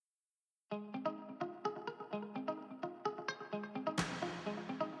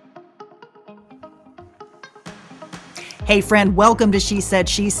Hey friend, welcome to She Said,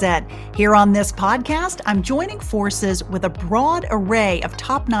 She Said. Here on this podcast, I'm joining forces with a broad array of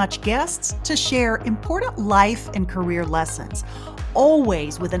top-notch guests to share important life and career lessons,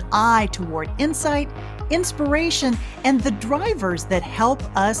 always with an eye toward insight, inspiration, and the drivers that help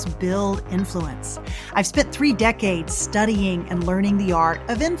us build influence. I've spent 3 decades studying and learning the art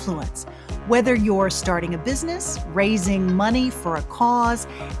of influence. Whether you're starting a business, raising money for a cause,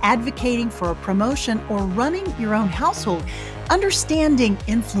 advocating for a promotion, or running your own household, understanding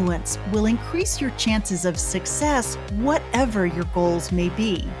influence will increase your chances of success, whatever your goals may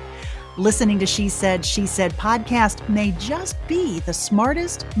be. Listening to She Said podcast may just be the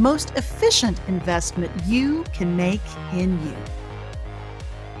smartest, most efficient investment you can make in you.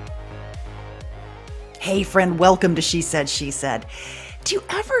 Hey friend, welcome to She Said, She Said. Do you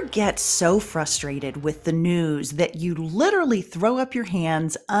ever get so frustrated with the news that you literally throw up your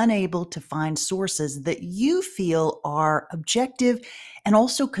hands, unable to find sources that you feel are objective and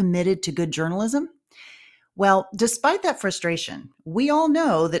also committed to good journalism? Well, despite that frustration, we all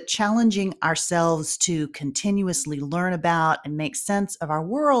know that challenging ourselves to continuously learn about and make sense of our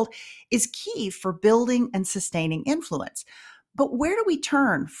world is key for building and sustaining influence. But where do we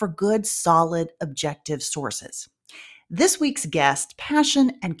turn for good, solid, objective sources? This week's guest,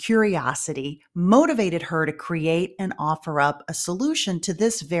 passion and curiosity motivated her to create and offer up a solution to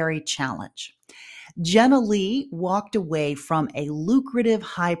this very challenge. Jenna Lee walked away from a lucrative,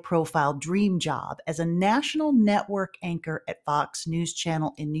 high-profile dream job as a national network anchor at Fox News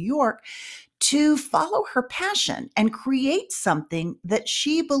Channel in New York to follow her passion and create something that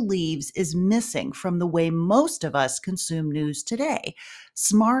she believes is missing from the way most of us consume news today: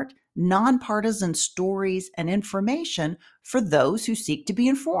 smart, nonpartisan stories and information for those who seek to be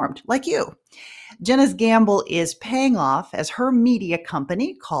informed, like you. Jenna's gamble is paying off as her media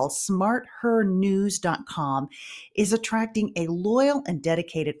company called SmartHERnews.com is attracting a loyal and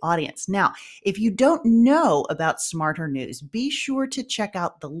dedicated audience. Now, if you don't know about SmartHER News, be sure to check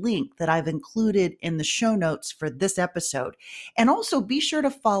out the link that I've included in the show notes for this episode. And also be sure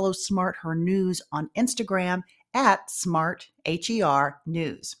to follow SmartHER News on Instagram at SmartHER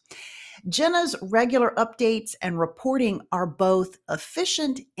News. Jenna's regular updates and reporting are both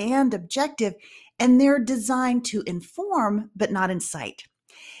efficient and objective, and they're designed to inform but not incite.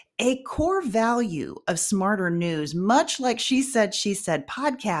 A core value of SmartHER News, much like She Said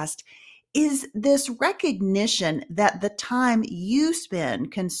podcast, is this recognition that the time you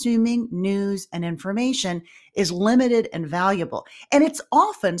spend consuming news and information is limited and valuable, and it's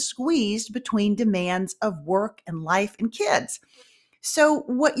often squeezed between demands of work and life and kids. So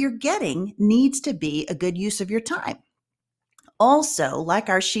what you're getting needs to be a good use of your time. Also, like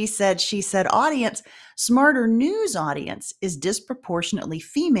our She Said audience, SmartHER News audience is disproportionately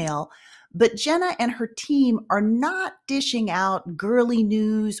female, but Jenna and her team are not dishing out girly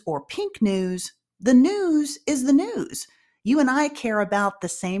news or pink news. The news is the news. You and I care about the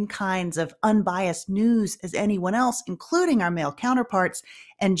same kinds of unbiased news as anyone else, including our male counterparts,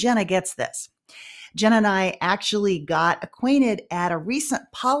 and Jenna gets this. Jenna and I actually got acquainted at a recent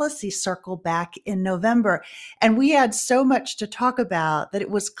policy circle back in November, and we had so much to talk about that it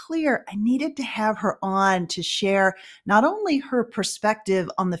was clear I needed to have her on to share not only her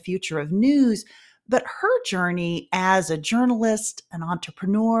perspective on the future of news, but her journey as a journalist, an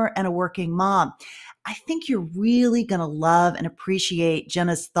entrepreneur, and a working mom. I think you're really going to love and appreciate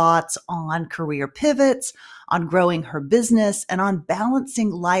Jenna's thoughts on career pivots, on growing her business, and on balancing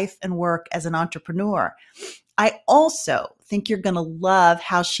life and work as an entrepreneur. I also think you're going to love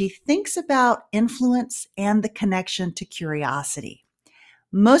how she thinks about influence and the connection to curiosity.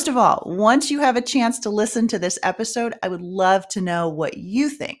 Most of all, once you have a chance to listen to this episode, I would love to know what you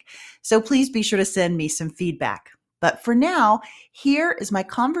think. So please be sure to send me some feedback. But for now, here is my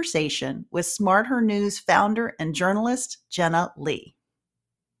conversation with SmartHER News founder and journalist, Jenna Lee.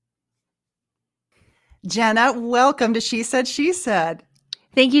 Jenna, welcome to She Said, She Said.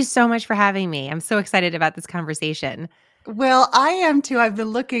 Thank you so much for having me. I'm so excited about this conversation. Well, I am too. I've been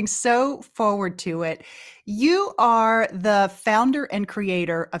looking so forward to it. You are the founder and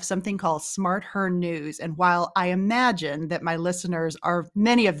creator of something called SmartHER News. And while I imagine that my listeners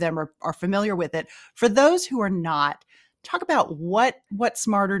many of them are familiar with it, for those who are not, talk about what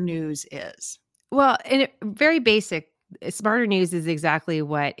SmartHER News is. Well, in very basic, SmartHER News is exactly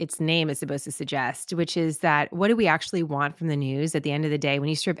what its name is supposed to suggest, which is that what do we actually want from the news at the end of the day? When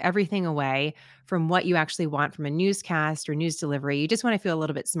you strip everything away from what you actually want from a newscast or news delivery, you just want to feel a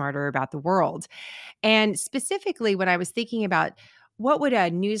little bit smarter about the world. And specifically, when I was thinking about what would a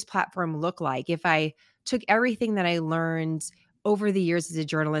news platform look like if I took everything that I learned over the years as a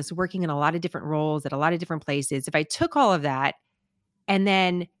journalist, working in a lot of different roles at a lot of different places, if I took all of that and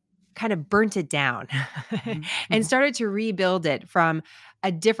then kind of burnt it down Mhm. and Mhm. started to rebuild it from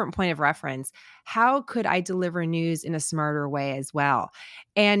a different point of reference, how could I deliver news in a smarter way as well?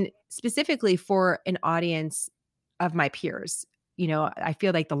 And specifically for an audience of my peers. I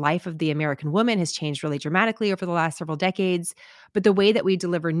feel like the life of the American woman has changed really dramatically over the last several decades, but the way that we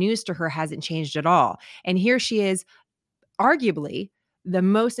deliver news to her hasn't changed at all. And here she is, arguably the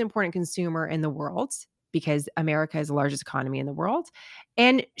most important consumer in the world because America is the largest economy in the world.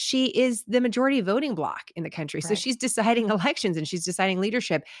 And she is the majority voting bloc in the country. So Right. she's deciding elections and she's deciding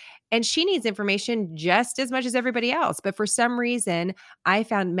leadership. And she needs information just as much as everybody else. But for some reason, I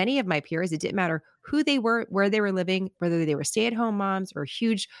found many of my peers, it didn't matter who they were, where they were living, whether they were stay at home moms or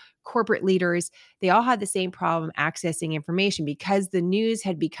huge corporate leaders, they all had the same problem accessing information because the news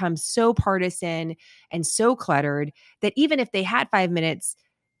had become so partisan and so cluttered that even if they had 5 minutes,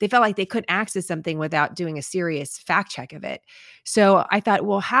 they felt like they couldn't access something without doing a serious fact check of it. So I thought,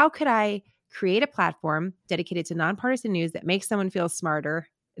 well, how could I create a platform dedicated to nonpartisan news that makes someone feel smarter?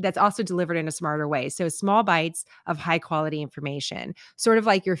 That's also delivered in a smarter way. So small bites of high quality information, sort of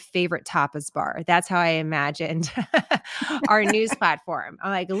like your favorite tapas bar. That's how I imagined our news platform. I'm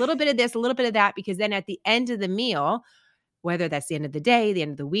like a little bit of this, a little bit of that, because then at the end of the meal, whether that's the end of the day, the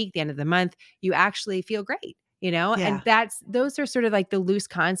end of the week, the end of the month, you actually feel great, Yeah. and those are sort of like the loose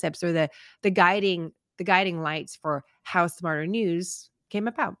concepts or the guiding lights for how Smarter News came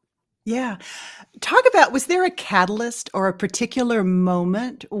about. Yeah. Talk about, was there a catalyst or a particular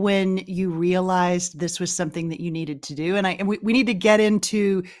moment when you realized this was something that you needed to do? And we need to get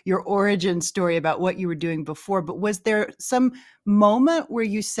into your origin story about what you were doing before, but was there some moment where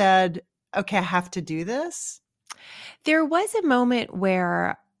you said, okay, I have to do this? There was a moment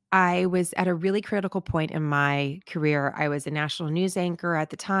where I was at a really critical point in my career. I was a national news anchor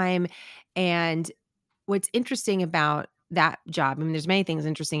at the time, and what's interesting about that job, I mean, there's many things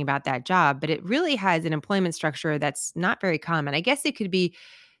interesting about that job, but it really has an employment structure that's not very common. I guess it could be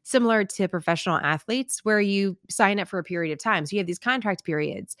similar to professional athletes where you sign up for a period of time. So you have these contract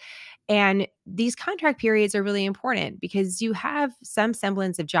periods. And these contract periods are really important because you have some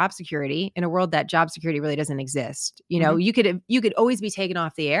semblance of job security in a world that job security really doesn't exist. Mhm. You could always be taken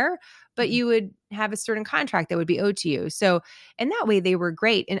off the air, but Mhm. you would have a certain contract that would be owed to you. So in that way they were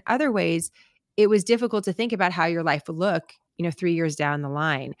great. In other ways, it was difficult to think about how your life would look, 3 years down the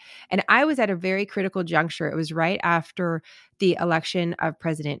line. And I was at a very critical juncture. It was right after the election of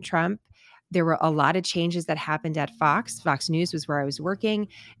President Trump. There were a lot of changes that happened at Fox. Fox News was where I was working.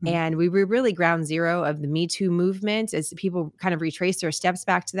 Mhm. And we were really ground zero of the Me Too movement as people kind of retraced their steps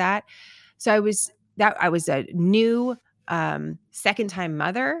back to that. So I was a new second time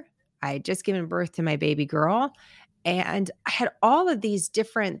mother. I had just given birth to my baby girl. And I had all of these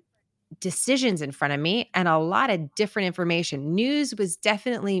different decisions in front of me and a lot of different information. News was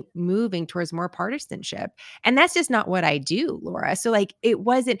definitely moving towards more partisanship. And that's just not what I do, Laura. So like there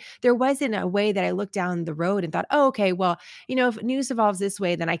wasn't a way that I looked down the road and thought, oh, okay, well, if news evolves this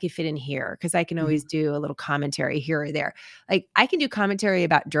way, then I could fit in here because I can always Mhm. do a little commentary here or there. Like I can do commentary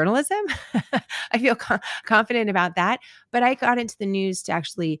about journalism. I feel confident about that. But I got into the news to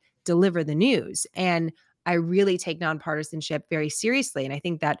actually deliver the news. And I really take nonpartisanship very seriously. And I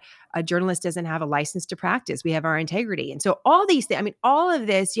think that a journalist doesn't have a license to practice. We have our integrity. And so all these things, I mean, all of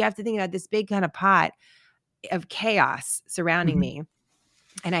this, you have to think about this big kind of pot of chaos surrounding Mhm. me.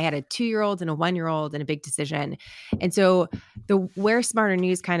 And I had a 2-year-old and a 1-year-old and a big decision. And so the where Smarter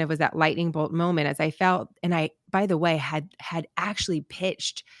News kind of was that lightning bolt moment as I felt, and I, by the way, had actually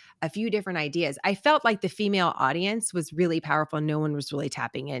pitched a few different ideas. I felt like the female audience was really powerful. No one was really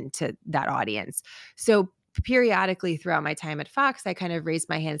tapping into that audience. So periodically throughout my time at Fox, I kind of raised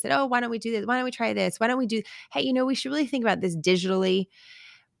my hand and said, oh, why don't we do this? Why don't we try this? Why don't we do, hey, we should really think about this digitally.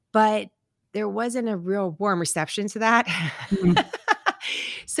 But there wasn't a real warm reception to that. Mhm.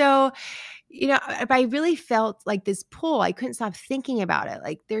 So, I really felt like this pull. I couldn't stop thinking about it.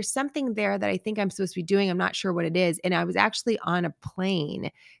 Like there's something there that I think I'm supposed to be doing. I'm not sure what it is. And I was actually on a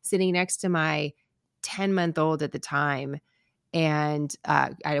plane sitting next to my 10-month-old at the time. And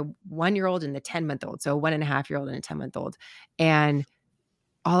I had a 1-year-old and a 10-month-old. So a 1.5-year-old and a 10-month-old. And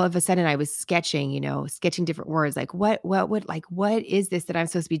all of a sudden I was sketching different words. Like what is this that I'm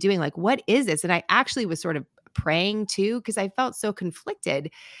supposed to be doing? Like, what is this? And I actually was sort of praying too, because I felt so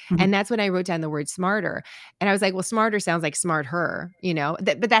conflicted. Mhm. And that's when I wrote down the word smarter. And I was like, well, smarter sounds like smart her, but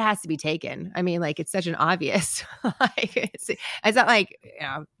that has to be taken. I mean, like it's such an obvious, like it's not like,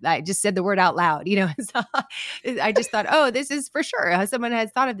 I just said the word out loud, so I just thought, oh, this is for sure. Someone has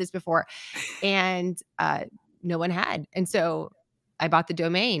thought of this before. And no one had. And so I bought the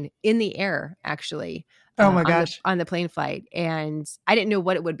domain in the air, actually, Oh my on the gosh. plane flight, and I didn't know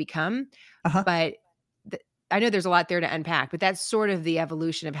what it would become, Uh-huh. but I know there's a lot there to unpack, but that's sort of the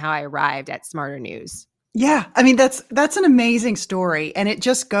evolution of how I arrived at Smarter News. Yeah, I mean that's an amazing story, and it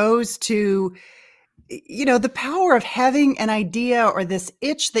just goes to, the power of having an idea or this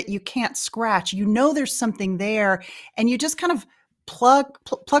itch that you can't scratch. You know there's something there, and you just kind of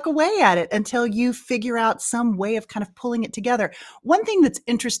pluck away at it until you figure out some way of kind of pulling it together. One thing that's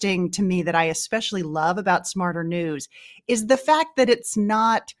interesting to me that I especially love about Smarter News is the fact that it's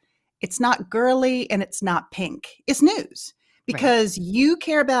not girly and it's not pink. It's news Right. because you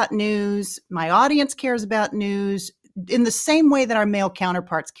care about news, my audience cares about news, in the same way that our male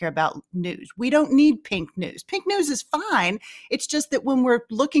counterparts care about news. We don't need pink news. Pink news is fine. It's just that when we're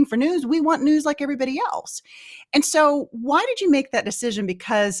looking for news, we want news like everybody else. And so, why did you make that decision?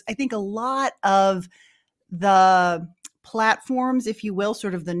 Because I think a lot of the platforms, if you will,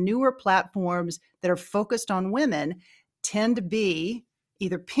 sort of the newer platforms that are focused on women, tend to be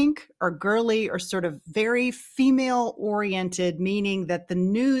either pink or girly or sort of very female oriented, meaning that the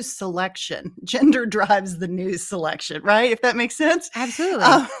news selection, gender drives the news selection, right? If that makes sense. Absolutely.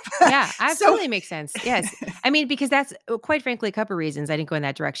 Um, Yeah, so, absolutely makes sense. Yes. I mean, because that's quite frankly a couple reasons I didn't go in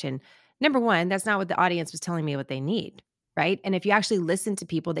that direction. Number one, that's not what the audience was telling me what they need. Right. And if you actually listen to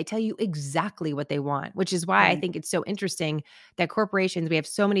people, they tell you exactly what they want, which is why I right. think it's so interesting that corporations, we have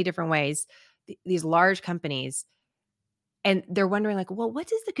so many different ways, these large companies, and they're wondering, like, well, what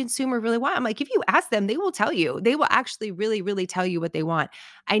does the consumer really want? I'm like, if you ask them, they will tell you. They will actually really, really tell you what they want.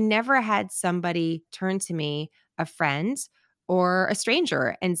 I never had somebody turn to me, a friend or a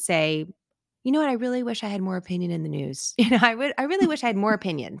stranger, and say, you know what, I really wish I had more opinion in the news. I really wish I had more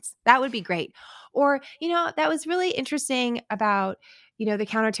opinions. That would be great. Or, that was really interesting about, the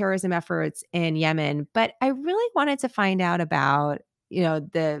counterterrorism efforts in Yemen, but I really wanted to find out about,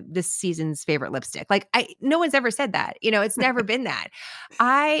 this season's favorite lipstick. Like, no one's ever said that. It's never been that.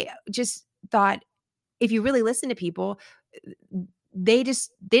 I just thought, if you really listen to people, they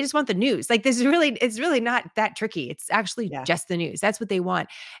just want the news. Like, it's really not that tricky. It's actually Yeah. just the news. That's what they want.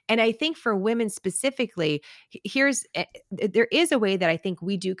 And I think for women specifically, there is a way that I think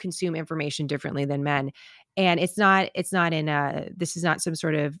we do consume information differently than men. And it's not in this is not some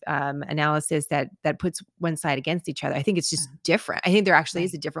sort of analysis that puts one side against each other. I think it's just different. I think there actually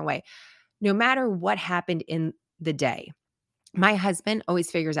is Right. a different way. No matter what happened in the day, my husband always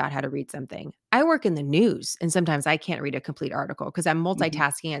figures out how to read something. I work in the news, and sometimes I can't read a complete article because I'm Mhm.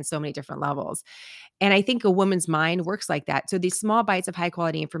 multitasking on so many different levels. And I think a woman's mind works like that. So these small bites of high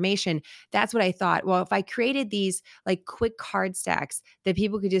quality information, that's what I thought. Well, if I created these like quick card stacks that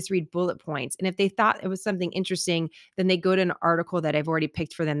people could just read bullet points, and if they thought it was something interesting, then they go to an article that I've already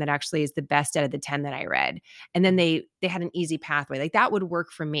picked for them that actually is the best out of the 10 that I read. And then they had an easy pathway. Like, that would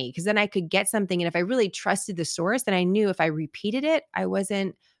work for me, because then I could get something. And if I really trusted the source, then I knew if I repeated it, I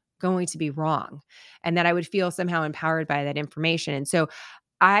wasn't going to be wrong, and that I would feel somehow empowered by that information. And so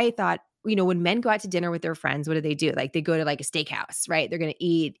I thought, when men go out to dinner with their friends, what do? Like, they go to like a steakhouse, right? They're going to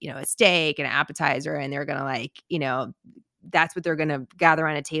eat, a steak and an appetizer, and they're going to that's what they're going to gather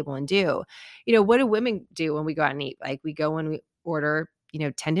on a table and do. What do women do when we go out and eat? Like, we go and we order,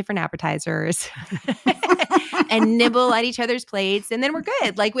 10 different appetizers and nibble at each other's plates, and then we're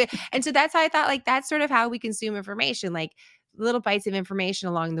good. And so that's how I thought, like, that's sort of how we consume information, like little bites of information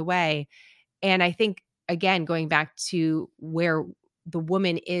along the way. And I think, again, going back to where the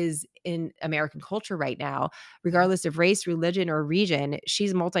woman is in American culture right now, regardless of race, religion, or region,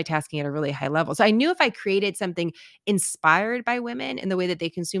 she's multitasking at a really high level. So I knew if I created something inspired by women in the way that they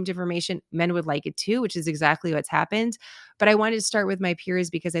consumed information, men would like it too, which is exactly what's happened. But I wanted to start with my peers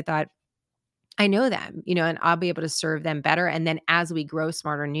because I thought, I know them, and I'll be able to serve them better. And then as we grow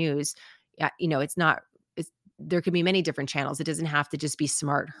Smarter News, it's not, there could be many different channels. It doesn't have to just be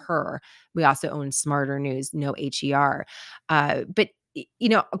SmartHER. We also own Smarter News, no HER. But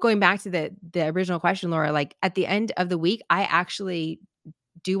going back to the original question, Laura, like, at the end of the week, I actually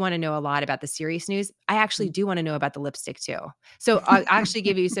do want to know a lot about the serious news. I actually do want to know about the lipstick too. So I'll actually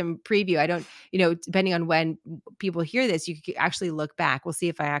give you some preview. I don't, depending on when people hear this, you could actually look back. We'll see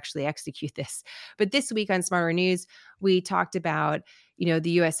if I actually execute this. But this week on Smarter News, we talked about,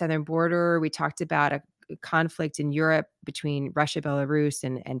 the US southern border. We talked about a conflict in Europe between Russia, Belarus,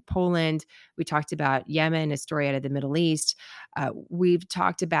 and Poland. We talked about Yemen, a story out of the Middle East. We've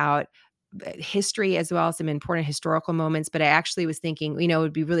talked about history as well, some important historical moments. But I actually was thinking, it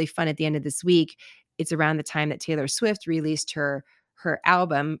would be really fun at the end of this week. It's around the time that Taylor Swift released her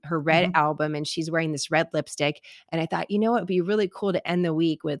red Mhm. album, and she's wearing this red lipstick. And I thought, it'd be really cool to end the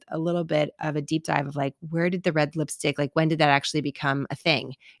week with a little bit of a deep dive of like, where did the red lipstick, like, when did that actually become a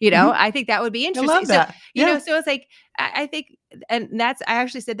thing? Mhm. I think that would be I interesting. love So, that. Yeah. so it's like, I think, and I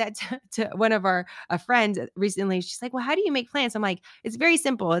actually said that to one of our a friend recently. She's like, well, how do you make plans? I'm like, it's very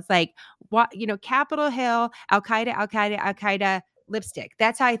simple. It's like, what, Capitol Hill, Al Qaeda, Al Qaeda, Al Qaeda, lipstick.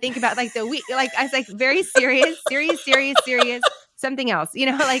 That's how I think about like the week. Like I was like very serious, serious, serious, serious, something else.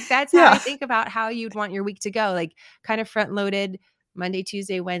 Like that's how I Yeah. think about how you'd want your week to go. Like kind of front loaded Monday,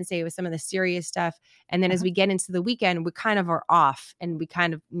 Tuesday, Wednesday with some of the serious stuff. And then as Uh-huh. we get into the weekend, we kind of are off and we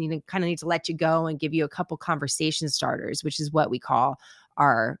kind of, need to let you go and give you a couple conversation starters, which is what we call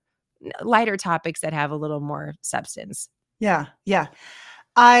our lighter topics that have a little more substance. Yeah. Yeah.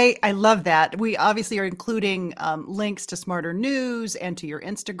 I love that. We obviously are including links to Smarter News and to your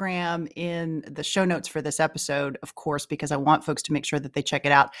Instagram in the show notes for this episode, of course, because I want folks to make sure that they check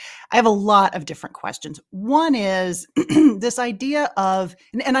it out. I have a lot of different questions. One is this idea of,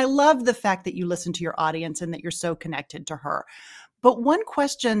 and I love the fact that you listen to your audience and that you're so connected to her. But one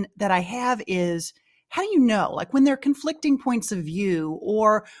question that I have is, how do you know, like when there are conflicting points of view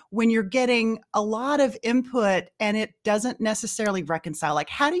or when you're getting a lot of input and it doesn't necessarily reconcile, like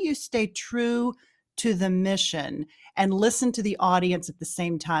how do you stay true to the mission and listen to the audience at the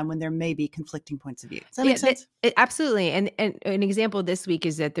same time when there may be conflicting points of view? Does that make Yeah, sense? absolutely. And an example this week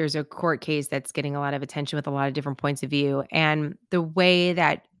is that there's a court case that's getting a lot of attention with a lot of different points of view. And the way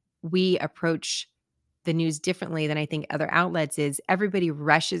that we approach the news differently than I think other outlets is everybody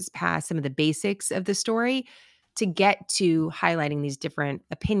rushes past some of the basics of the story to get to highlighting these different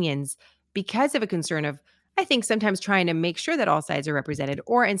opinions because of a concern of, I think, sometimes trying to make sure that all sides are represented,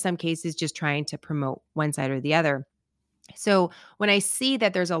 or in some cases, just trying to promote one side or the other. So when I see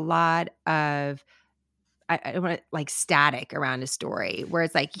that there's a lot of I want to like static around a story where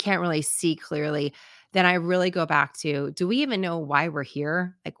it's like you can't really see clearly, then I really go back to, do we even know why we're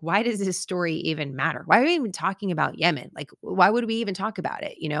here? Like, why does this story even matter? Why are we even talking about Yemen? Like, why would we even talk about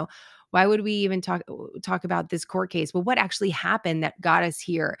it? Why would we even talk about this court case? Well, what actually happened that got us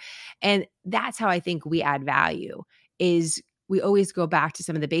here? And that's how I think we add value is we always go back to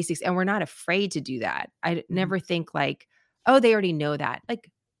some of the basics, and we're not afraid to do that. I Mhm. never think like, oh, they already know that.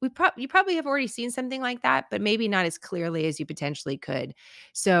 Like, you probably have already seen something like that, but maybe not as clearly as you potentially could.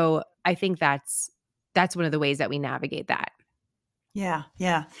 So I think that's one of the ways that we navigate that. Yeah,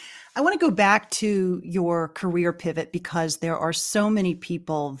 yeah. I want to go back to your career pivot because there are so many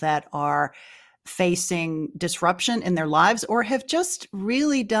people that are facing disruption in their lives or have just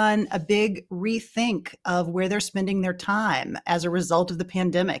really done a big rethink of where they're spending their time as a result of the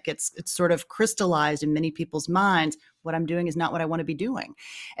pandemic. It's sort of crystallized in many people's minds, what I'm doing is not what I want to be doing.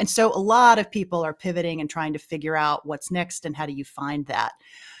 And so a lot of people are pivoting and trying to figure out what's next and how do you find that.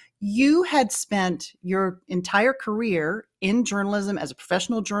 You had spent your entire career in journalism as a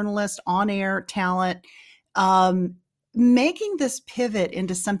professional journalist, on air talent, um, making this pivot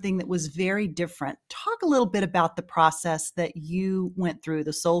into something that was very different. Talk a little bit about the process that you went through,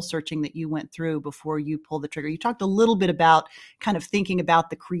 the soul searching that you went through before you pulled the trigger. You talked a little bit about kind of thinking about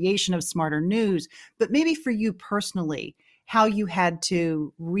the creation of Smarter News, but maybe for you personally, how you had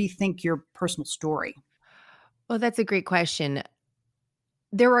to rethink your personal story. Well, that's a great question.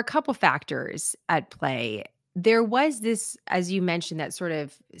 There were a couple factors at play. There was this, as you mentioned, that sort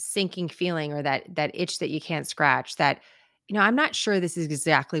of sinking feeling or that itch that you can't scratch that, I'm not sure this is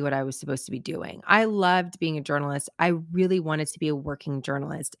exactly what I was supposed to be doing. I loved being a journalist. I really wanted to be a working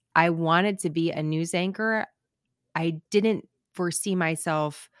journalist. I wanted to be a news anchor. I didn't foresee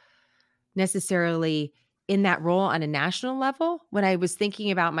myself necessarily in that role on a national level when I was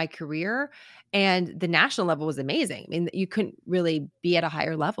thinking about my career. And the national level was amazing. I mean, you couldn't really be at a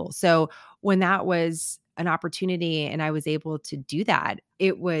higher level. So when that was an opportunity and I was able to do that,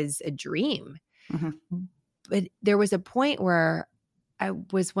 it was a dream. Mhm. But there was a point where I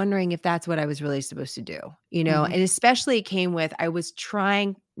was wondering if that's what I was really supposed to do, Mhm. and especially it came with I was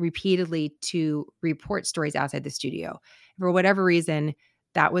trying repeatedly to report stories outside the studio. For whatever reason,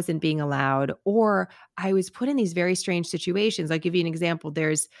 that wasn't being allowed, or I was put in these very strange situations. I'll give you an example.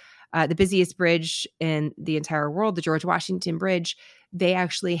 There's the busiest bridge in the entire world, the George Washington Bridge. They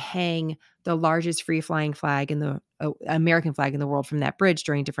actually hang the largest free flying flag in the American flag in the world from that bridge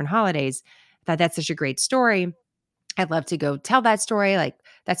during different holidays. I thought that's such a great story. I'd love to go tell that story. Like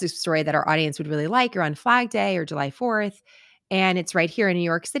that's a story that our audience would really like, or on Flag Day or July 4th. And it's right here in New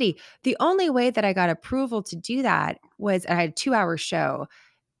York City. The only way that I got approval to do that was, and I had a 2-hour show,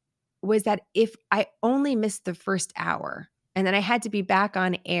 was that if I only missed the first hour and then I had to be back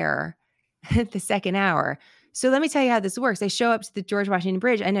on air the second hour. So let me tell you how this works. I show up to the George Washington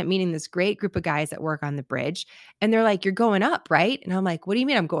Bridge. I end up meeting this great group of guys that work on the bridge. And they're like, "You're going up, right?" And I'm like, "What do you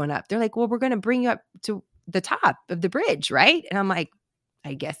mean I'm going up?" They're like, "Well, we're going to bring you up to the top of the bridge, right?" And I'm like,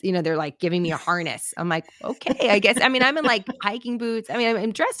 I guess, they're like giving me a harness. I'm like, okay, I guess. I mean, I'm in like hiking boots. I mean,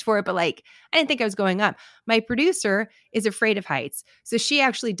 I'm dressed for it, but like, I didn't think I was going up. My producer is afraid of heights. So she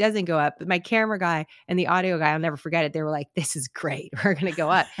actually doesn't go up. But my camera guy and the audio guy, I'll never forget it. They were like, "This is great. We're going to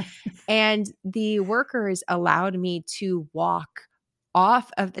go up." And the workers allowed me to walk off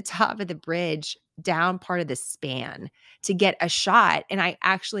of the top of the bridge down part of the span to get a shot. And I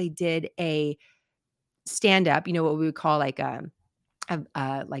actually did a stand up, what we would call like a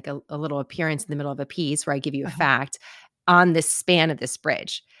little appearance in the middle of a piece where I give you a Uh-huh. fact on the span of this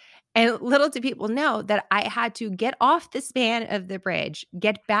bridge. And little do people know that I had to get off the span of the bridge,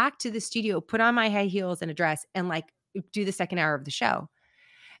 get back to the studio, put on my high heels and a dress, and like do the second hour of the show.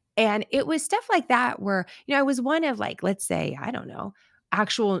 And it was stuff like that where, I was one of like, let's say, I don't know,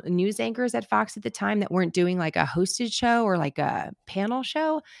 actual news anchors at Fox at the time that weren't doing like a hosted show or like a panel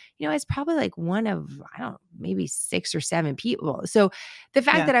show. It's probably like one of, I don't know, maybe 6 or 7 people. So the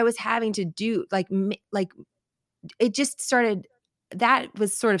fact Yeah. that I was having to do like it just started, that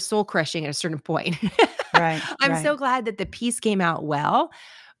was sort of soul crushing at a certain point. Right. I'm Right. so glad that the piece came out well,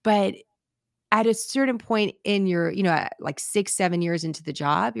 but at a certain point in your, like 6, 7 years into the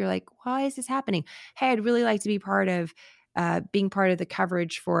job, you're like, why is this happening? Hey, I'd really like to be part of being part of the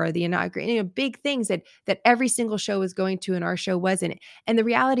coverage for the inauguration, big things that every single show was going to, and our show wasn't. And the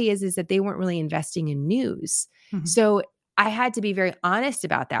reality is that they weren't really investing in news. Mhm. So I had to be very honest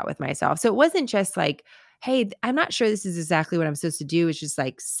about that with myself. So it wasn't just like, hey, I'm not sure this is exactly what I'm supposed to do. It's just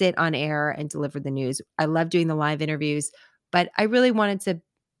like sit on air and deliver the news. I love doing the live interviews, but I really wanted to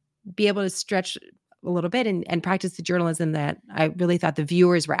be able to stretch a little bit and practice the journalism that I really thought the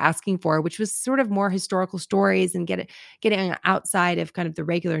viewers were asking for, which was sort of more historical stories and getting outside of kind of the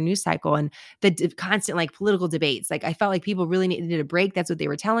regular news cycle and the constant like political debates. Like I felt like people really needed a break. That's what they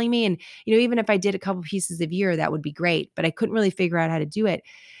were telling me. And, even if I did a couple pieces a year, that would be great, but I couldn't really figure out how to do it.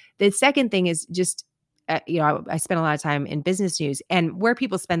 The second thing is just, I spent a lot of time in business news, and where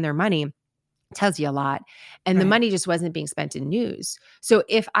people spend their money tells you a lot. And the Right. money just wasn't being spent in news. So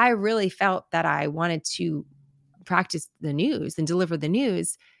if I really felt that I wanted to practice the news and deliver the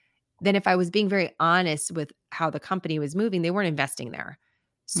news, then if I was being very honest with how the company was moving, they weren't investing there.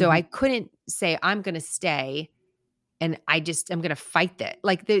 So I Mhm. couldn't say, I'm going to stay and I'm going to fight that.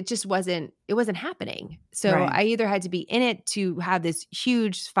 Like it wasn't happening. So Right. I either had to be in it to have this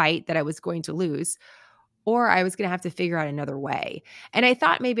huge fight that I was going to lose, or I was going to have to figure out another way. And I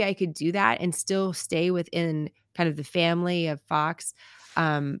thought maybe I could do that and still stay within kind of the family of Fox.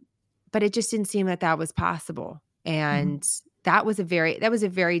 Um, but it just didn't seem that that was possible. Mhm. And that was a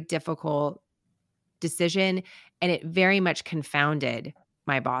very difficult decision. And it very much confounded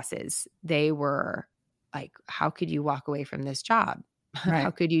my bosses. They were like, how could you walk away from this job? How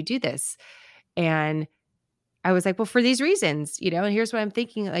Right. could you do this? And I was like, well, for these reasons, and here's what I'm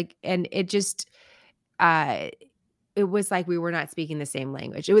thinking. Like, and it just, uh, it was like we were not speaking the same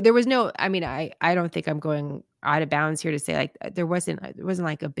language. There was no, I mean, I don't think I'm going out of bounds here to say like there wasn't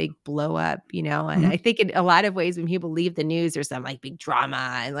like a big blow up, and I Mhm. think in a lot of ways when people leave the news, there's some like big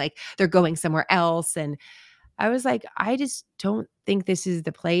drama and like they're going somewhere else. And I was like, I just don't think this is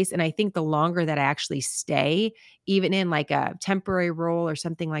the place. And I think the longer that I actually stay, even in like a temporary role or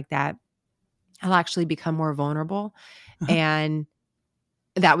something like that, I'll actually become more vulnerable. Uh-huh. And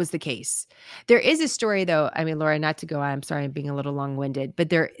that was the case. There is a story though, I mean, Laura, not to go on, I'm sorry I'm being a little long-winded, but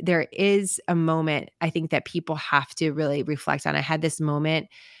there is a moment I think that people have to really reflect on. I had this moment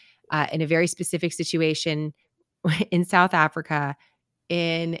in a very specific situation in South Africa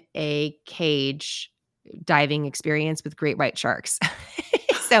in a cage diving experience with great white sharks.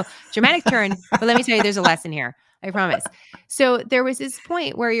 So dramatic turn, but let me tell you, there's a lesson here. I promise. So there was this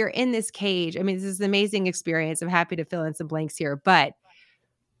point where you're in this cage. I mean, this is an amazing experience. I'm happy to fill in some blanks here, but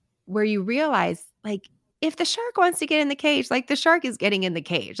where you realize, like, if the shark wants to get in the cage, like, the shark is getting in the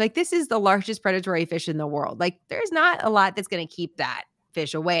cage. Like, this is the largest predatory fish in the world. Like, there's not a lot that's gonna keep that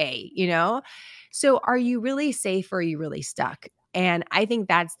fish away, you know? So, are you really safe or are you really stuck? And I think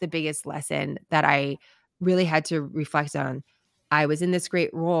that's the biggest lesson that I really had to reflect on. I was in this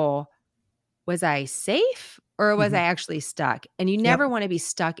great role. Was I safe or was I Mhm. actually stuck? And you never Yep. wanna be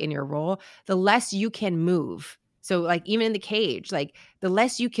stuck in your role. The less you can move. So, like, even in the cage, like, the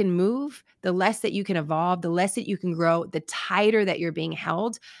less you can move, the less that you can evolve, the less that you can grow, the tighter that you're being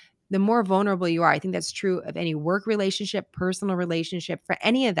held, the more vulnerable you are. I think that's true of any work relationship, personal relationship, for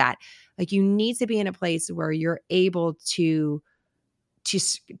any of that. Like, you need to be in a place where you're able to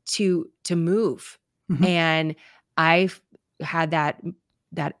move. Mhm. And I've had that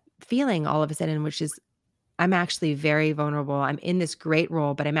feeling all of a sudden, which is I'm actually very vulnerable. I'm in this great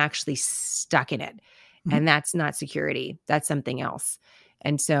role, but I'm actually stuck in it. Mhm. And that's not security. That's something else.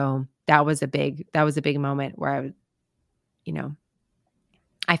 And so that was a big moment where you know,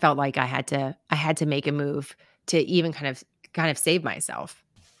 I felt like I had to make a move to even kind of save myself.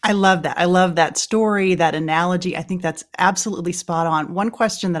 I love that. I love that story, that analogy. I think that's absolutely spot on. One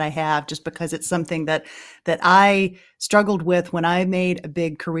question that I have, just because it's something that I struggled with when I made a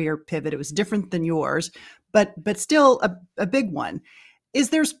big career pivot. It was different than yours, but still a big one. Is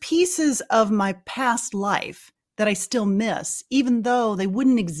there's pieces of my past life that I still miss, even though they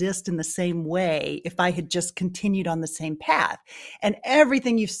wouldn't exist in the same way if I had just continued on the same path. And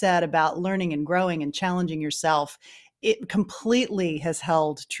everything you've said about learning and growing and challenging yourself, it completely has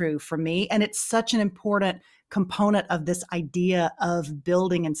held true for me. And it's such an important component of this idea of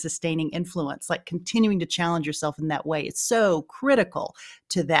building and sustaining influence, like continuing to challenge yourself in that way. It's so critical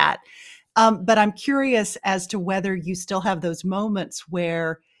to that. But I'm curious as to whether you still have those moments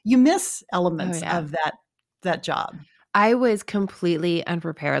where you miss Oh elements yeah. of that job. I was completely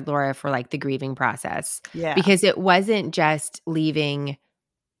unprepared, Laura, for like the grieving process Yeah. because uh, it wasn't just leaving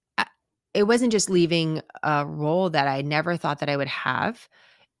a role that I never thought that I would have.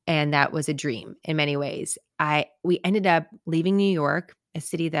 And that was a dream in many ways. We ended up leaving New York, a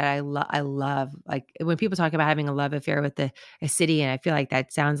city that I love. Like when people talk about having a love affair with a city, and I feel like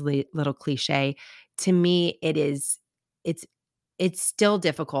that sounds little cliche. To me, it's it's still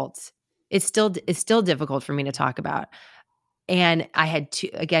difficult. It's still difficult for me to talk about. And I had two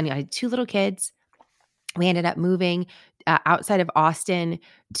little kids. We ended up moving outside of Austin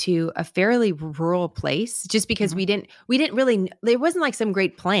to a fairly rural place just because Mhm. we didn't really there wasn't like some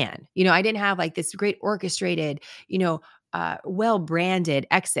great plan. I didn't have like this great orchestrated, well branded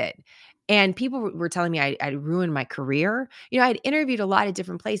exit. And people were telling me I'd ruined my career. I'd interviewed a lot of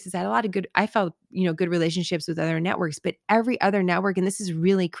different places. I had a lot of I felt, good relationships with other networks, but every other network, and this is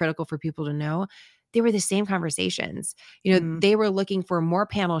really critical for people to know, they were the same conversations. Mm. They were looking for more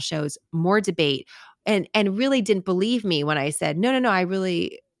panel shows, more debate, and really didn't believe me when I said, "No, no, no, I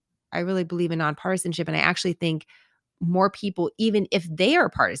really believe in nonpartisanship, and I actually think more people, even if they are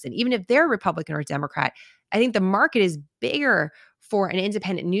partisan, even if they're Republican or Democrat, I think the market is bigger for an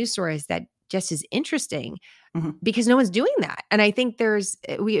independent news source that just is interesting Mhm. because no one's doing that." And I think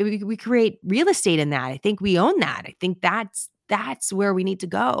we create real estate in that. I think we own that. I think that's where we need to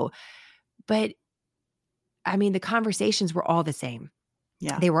go. But I mean, the conversations were all the same.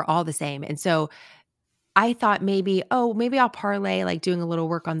 Yeah. They were all the same. And so I thought maybe, oh, maybe I'll parlay like doing a little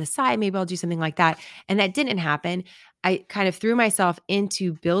work on the side. Maybe I'll do something like that. And that didn't happen. I kind of threw myself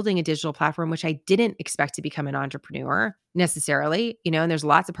into building a digital platform, which I didn't expect to become an entrepreneur necessarily, and there's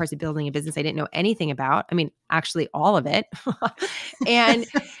lots of parts of building a business I didn't know anything about. I mean, actually all of it. And,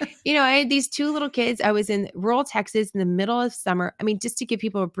 I had these two little kids. I was in rural Texas in the middle of summer. I mean, just to give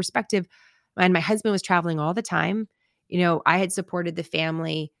people a perspective, and my husband was traveling all the time. I had supported the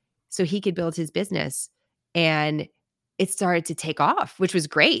family so he could build his business. And it started to take off, which was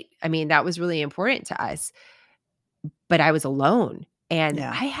great. I mean, that was really important to us, but I was alone and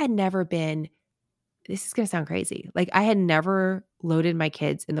Yeah. I had never been this is gonna sound crazy. Like, I had never loaded my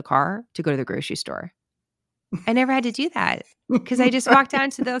kids in the car to go to the grocery store. I never had to do that because I just walked down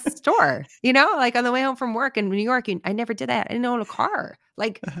to the store, like on the way home from work in New York, and I never did that. I didn't own a car.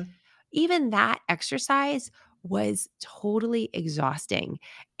 Like, Uh-huh. even that exercise was totally exhausting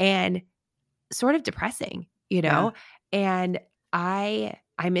and sort of depressing, Yeah. and I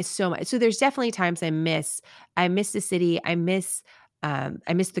miss so much. So there's definitely times I miss the city, I miss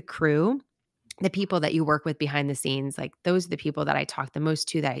the crew, the people that you work with behind the scenes. Like those are the people that I talk the most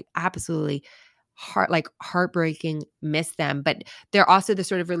to that I absolutely heartbreaking miss them. But they're also the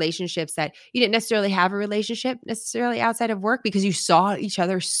sort of relationships that you didn't necessarily have a relationship necessarily outside of work because you saw each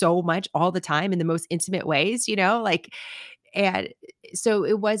other so much all the time in the most intimate ways, like and so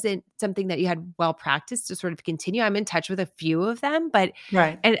it wasn't something that you had well practiced to sort of continue. I'm in touch with a few of them, but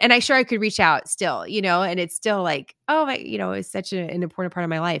Right. and I sure I could reach out still, and it's still like, oh my, it's such an important part of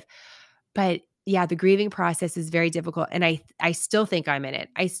my life. But yeah, the grieving process is very difficult, and I still think I'm in it.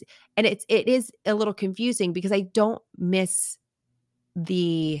 And it is a little confusing because I don't miss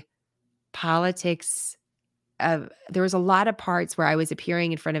the politics of there was a lot of parts where I was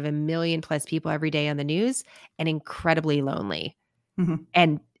appearing in front of a million plus people every day on the news and incredibly lonely. Mhm.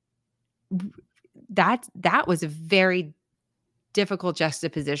 And that was a very difficult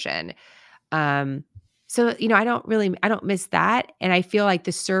juxtaposition. Um, so, I don't miss that. And I feel like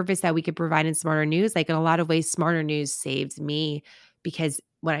the service that we could provide in Smarter News, like in a lot of ways, Smarter News saved me because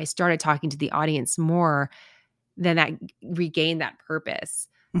when I started talking to the audience more, then that regained that purpose.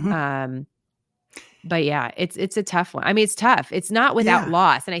 Mhm. Um, but yeah, it's a tough one. I mean, it's tough. It's not without Yeah.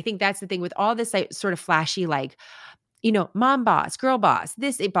 loss. And I think that's the thing with all this like sort of flashy, like, mom boss, girl boss,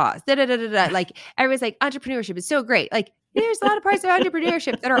 this a boss, da da da da da. Like everybody's like, entrepreneurship is so great. Like there's a lot of parts of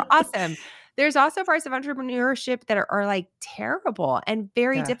entrepreneurship that are awesome. There's also parts of entrepreneurship that are like terrible and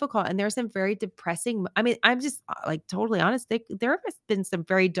very Yeah. difficult. And there's some very depressing. I mean, I'm just like totally honest. There have been some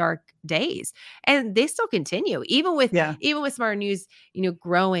very dark days, and they still continue, Yeah. even with Smart News,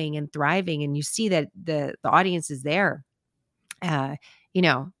 growing and thriving, and you see that the audience is there. Uh, you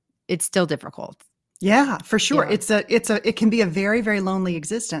know, it's still difficult. Yeah, for sure. Yeah. It can be a very, very lonely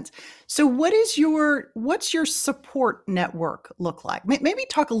existence. So what's your support network look like? Maybe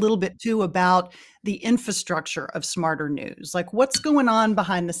talk a little bit too about the infrastructure of Smarter News. Like what's going on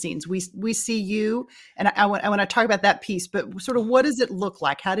behind the scenes? We see you, and I want to talk about that piece, but sort of what does it look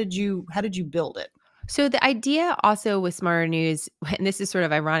like? How did you build it? So the idea also with Smarter News, and this is sort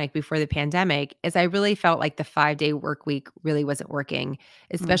of ironic before the pandemic, is I really felt like the 5-day work week really wasn't working, Mm.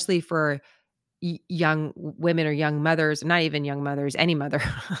 especially for young women or young mothers, not even young mothers, any mother.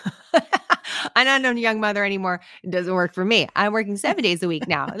 I'm not a young mother anymore. It doesn't work for me. I'm working 7 days a week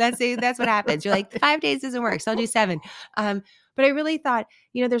now. That's what happens. You're like 5 days doesn't work, so I'll do 7. But I really thought,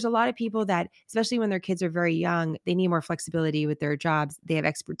 there's a lot of people that, especially when their kids are very young, they need more flexibility with their jobs. They have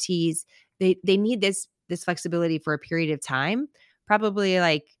expertise. They need this flexibility for a period of time, probably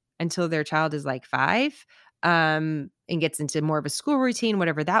like until their child is like 5, and gets into more of a school routine,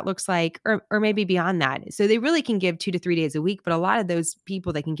 whatever that looks like, or maybe beyond that. So they really can give 2 to 3 days a week, but a lot of those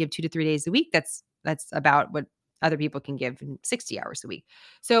people that can give 2 to 3 days a week, that's about what other people can give in 60 hours a week.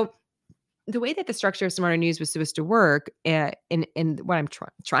 So the way that the structure of Smarter News was supposed to work, in what I'm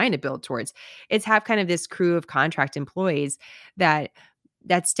trying to build towards, is have kind of this crew of contract employees that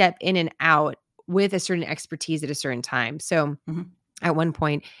step in and out with a certain expertise at a certain time. So Mhm. at one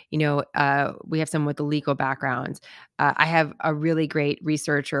point, we have someone with a legal background. I have a really great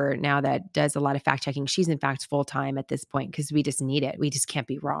researcher now that does a lot of fact checking. She's in fact full time at this point because we just need it. We just can't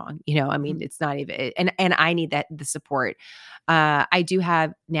be wrong. I mean, Mhm. it's not even, and I need the support. I do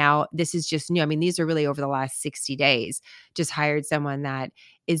have now. This is just new. I mean, these are really over the last 60 days. Just hired someone that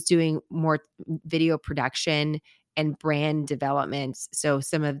is doing more video production and brand development. So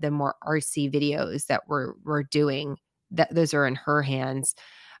some of the more artsy videos that we're doing, that those are in her hands.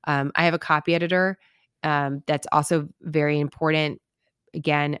 I have a copy editor, that's also very important.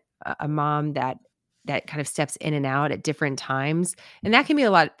 Again, a mom that kind of steps in and out at different times, and that can be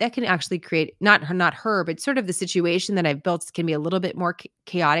a lot. That can actually create not her, but sort of the situation that I've built can be a little bit more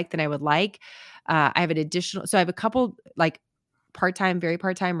chaotic than I would like. I have an additional, so I have a couple like very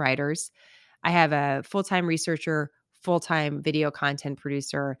part time writers. I have a full time researcher, full time video content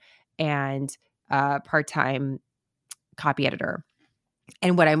producer, and part time copy editor.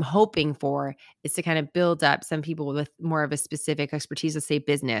 And what I'm hoping for is to kind of build up some people with more of a specific expertise, let's say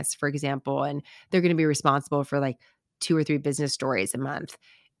business, for example, and they're going to be responsible for like 2 or 3 business stories a month.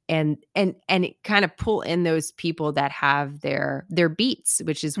 And it kind of pull in those people that have their beats,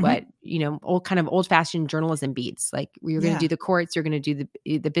 which is what, Mhm. old fashioned journalism beats. Like you're going to do Yeah. the courts, you're going to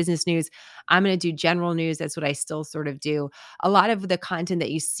do the business news. I'm going to do general news. That's what I still sort of do. A lot of the content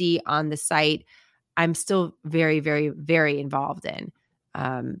that you see on the site, I'm still very, very, very involved in,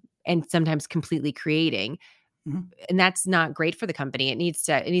 and sometimes completely creating. Mhm. And that's not great for the company. It needs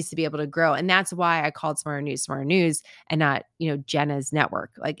to be able to grow. And that's why I called Smarter News and not, Jenna's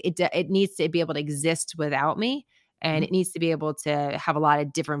network. Like it needs to be able to exist without me. And it Mhm. needs to be able to have a lot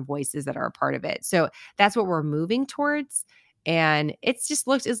of different voices that are a part of it. So that's what we're moving towards. And it's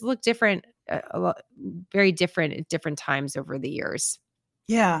looked different, very different at different times over the years.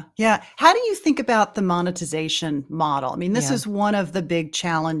 Yeah, yeah. How do you think about the monetization model? I mean, this Yeah. is one of the big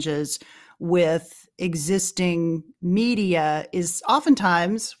challenges with existing media is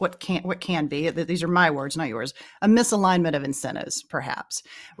oftentimes what can be, these are my words, not yours, a misalignment of incentives, perhaps,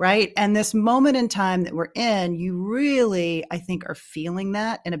 right? And this moment in time that we're in, you really, I think, are feeling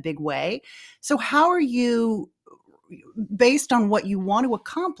that in a big way. So how are you, based on what you want to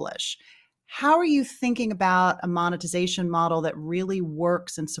accomplish, how are you thinking about a monetization model that really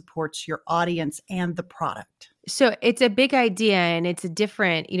works and supports your audience and the product? So it's a big idea, and it's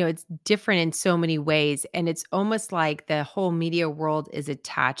different in so many ways. And it's almost like the whole media world is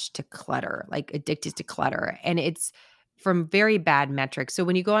attached to clutter, like addicted to clutter. And it's from very bad metrics. So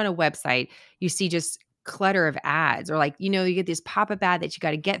when you go on a website, you see just clutter of ads, or like, you get this pop-up ad that you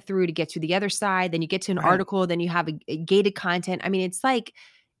got to get through to get to the other side. Then you get to an Right. article, then you have a gated content. I mean, it's like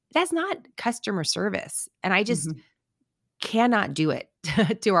that's not customer service. And I just Mhm. cannot do it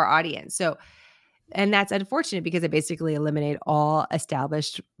to our audience. So, and that's unfortunate because it basically eliminate all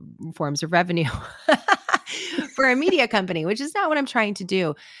established forms of revenue for a media company, which is not what I'm trying to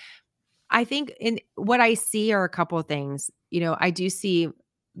do. I think in what I see are a couple of things. I do see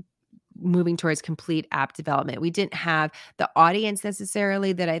moving towards complete app development. We didn't have the audience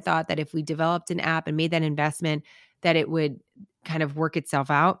necessarily that I thought that if we developed an app and made that investment, that it would kind of work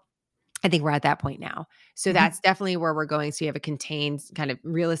itself out. I think we're at that point now. So Mhm. that's definitely where we're going. So you have a contained kind of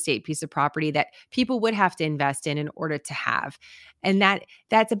real estate piece of property that people would have to invest in order to have. And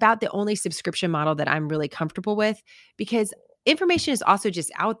that's about the only subscription model that I'm really comfortable with, because information is also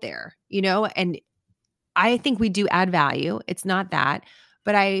just out there, and I think we do add value. It's not that,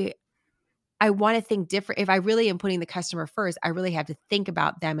 but I want to think different. If I really am putting the customer first, I really have to think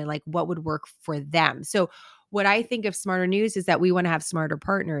about them and like what would work for them. So what I think of Smarter News is that we want to have smarter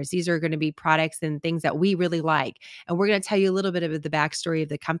partners. These are going to be products and things that we really like. And we're going to tell you a little bit of the backstory of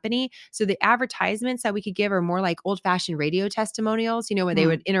the company. So the advertisements that we could give are more like old fashioned radio testimonials, where they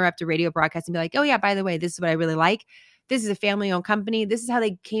would Mm. interrupt a radio broadcast and be like, oh yeah, by the way, this is what I really like. This is a family owned company. This is how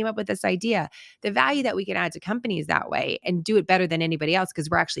they came up with this idea. The value that we can add to companies that way and do it better than anybody else, because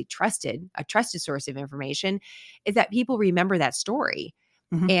we're actually a trusted source of information, is that people remember that story.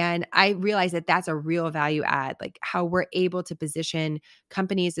 Mhm. And I realize that that's a real value add, like how we're able to position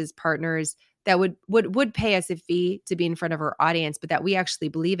companies as partners that would pay us a fee to be in front of our audience, but that we actually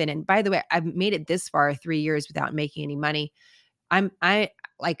believe in. And by the way, I've made it this far 3 years without making any money. I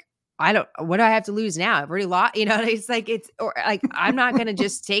like, I don't, what do I have to lose now? I've already lost, it's like, or like, I'm not going to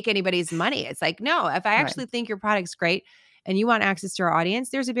just take anybody's money. It's like, no, if I Right. actually think your product's great and you want access to our audience,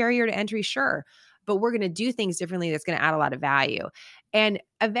 there's a barrier to entry. Sure. But we're going to do things differently. That's going to add a lot of value. And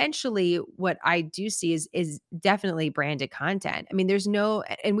eventually what I do see is definitely branded content. I mean,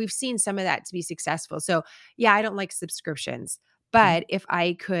 and we've seen some of that to be successful. So yeah, I don't like subscriptions, Mhm. but if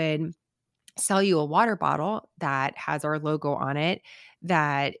I could sell you a water bottle that has our logo on it,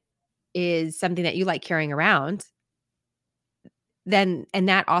 that is something that you like carrying around, then and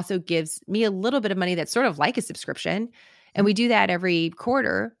that also gives me a little bit of money that's sort of like a subscription, and Mhm. we do that every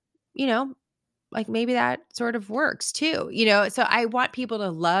quarter, you know, like maybe that sort of works too, So I want people to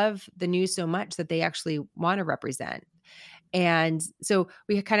love the news so much that they actually want to represent. And so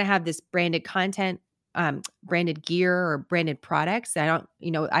we kind of have this branded content, branded gear or branded products. I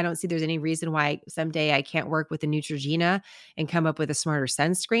don't see there's any reason why someday I can't work with a Neutrogena and come up with a smarter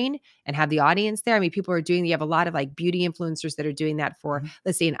sunscreen and have the audience there. I mean, you have a lot of like beauty influencers that are doing that for, Mhm.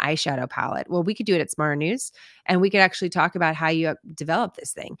 let's say, an eyeshadow palette. Well, we could do it at Smarter News, and we could actually talk about how you develop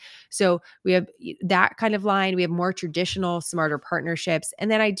this thing. So we have that kind of line. We have more traditional, smarter partnerships. And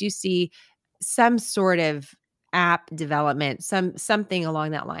then I do see some sort of app development, something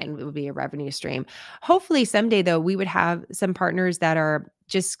along that line would be a revenue stream. Hopefully someday though, we would have some partners that are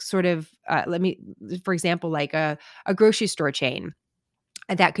just sort of for example, like a grocery store chain.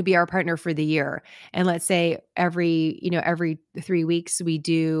 And that could be our partner for the year. And let's say every 3 weeks we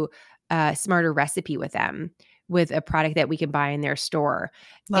do a smarter recipe with them, with a product that we can buy in their store.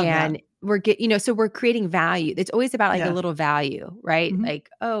 Love that. And so we're creating value. It's always about like a Yeah. little value, right? Mhm. Like,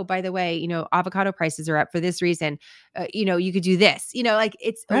 oh, by the way, avocado prices are up for this reason. You could do this, like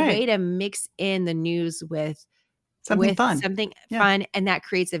it's a Right. way to mix in the news Something with fun. something Yeah. fun, and that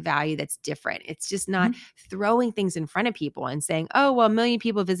creates a value that's different. It's just not Mhm. throwing things in front of people and saying, "Oh, well, a million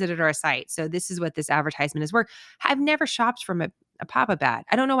people visited our site, so this is what this advertisement is worth." I've never shopped from a pop-up ad.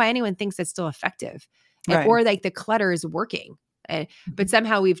 I don't know why anyone thinks that's still effective, Right. or like the clutter is working. But Mhm.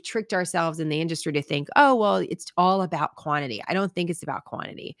 somehow we've tricked ourselves in the industry to think, "Oh, well, it's all about quantity." I don't think it's about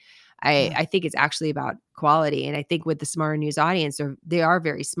quantity. Yeah. I think it's actually about quality. And I think with the Smarter News audience, they are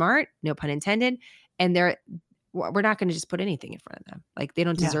very smart, no pun intended, and we're not gonna just put anything in front of them. Like, they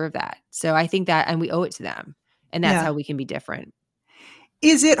don't Yeah. deserve that. So I think that, and we owe it to them, and that's Yeah. how we can be different.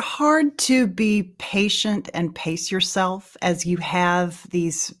 Is it hard to be patient and pace yourself as you have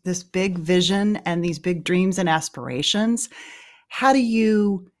this big vision and these big dreams and aspirations? How do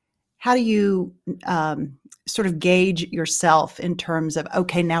you sort of gauge yourself in terms of,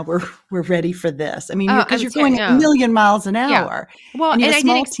 okay, now we're ready for this? I mean, Oh, because you're going a no. million miles an Yeah. hour, Well, and you and have a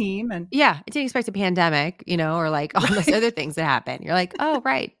I didn't small team, and yeah, I didn't expect a pandemic, or like all those right, other things that happen. You're like, "Oh,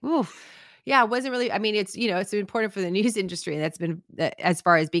 right. Ooh." Yeah, it wasn't really, I mean, it's important for the news industry, and that's been as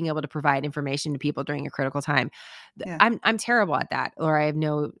far as being able to provide information to people during a critical time. yeah, I'm terrible at that, or I have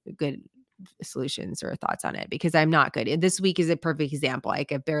no good solutions or thoughts on it because I'm not good. And this week is a perfect example.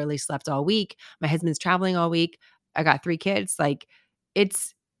 Like, I barely slept all week. My husband's traveling all week. I got 3 kids. Like,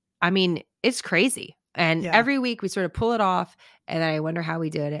 it's I mean, it's crazy. And yeah, every week we sort of pull it off, and then I wonder how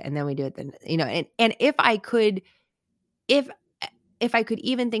we did it, and then we do it then, and if I could if if I could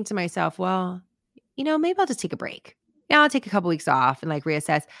even think to myself, well, maybe I'll just take a break. Yeah, I'll take a couple weeks off and like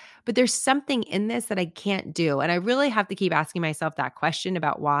reassess. But there's something in this that I can't do. And I really have to keep asking myself that question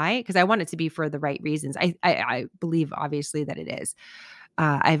about why, because I want it to be for the right reasons. I believe obviously that it is.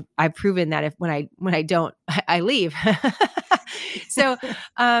 I've proven that if when I don't, I leave. So,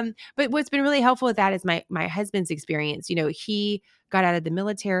 but what's been really helpful with that is my husband's experience. He got out of the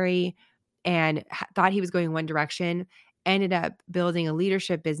military and thought he was going one direction, ended up building a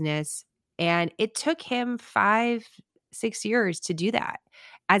leadership business, and it took him 5-6 years to do that.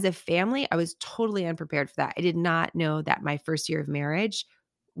 As a family, I was totally unprepared for that. I did not know that my first year of marriage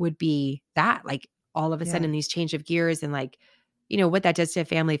would be that, like, all of a Yeah. sudden these change of gears and like, what that does to a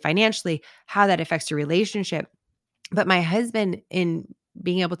family financially, how that affects your relationship. But my husband, in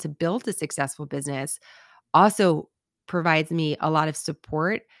being able to build a successful business, also provides me a lot of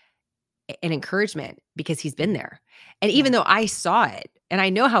support and encouragement because he's been there. And even Yeah. though I saw it and I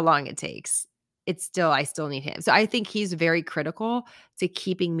know how long it takes, I still need him. So I think he's very critical to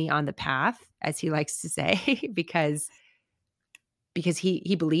keeping me on the path, as he likes to say, because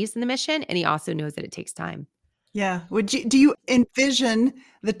he believes in the mission and he also knows that it takes time. Yeah. Do you envision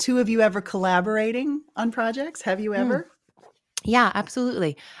the two of you ever collaborating on projects? Have you Mm. ever? Yeah,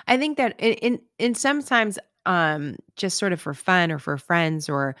 absolutely. I think that in sometimes just sort of for fun or for friends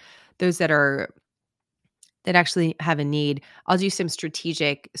or those that actually have a need, I'll do some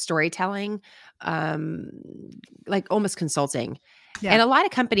strategic storytelling, um, like almost consulting. And Yeah. a lot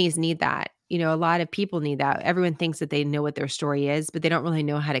of companies need that. A lot of people need that. Everyone thinks that they know what their story is, but they don't really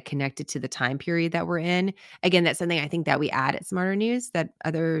know how to connect it to the time period that we're in. Again, that's something I think that we add at Smarter News that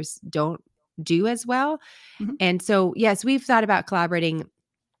others don't do as well. Mhm. And so, yes, we've thought about collaborating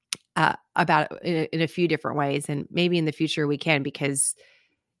about in a few different ways, and maybe in the future we can because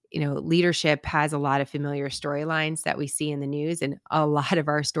leadership has a lot of familiar storylines that we see in the news, and a lot of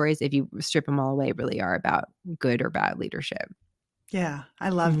our stories, if you strip them all away, really are about good or bad leadership. Yeah. I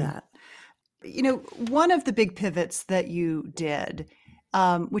love Mhm. that. One of the big pivots that you did,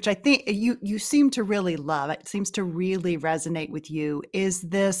 which I think you seem to really love, it seems to really resonate with you, is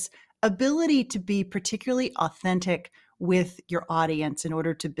this ability to be particularly authentic with your audience in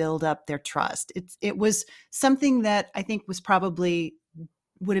order to build up their trust. It was something that I think was probably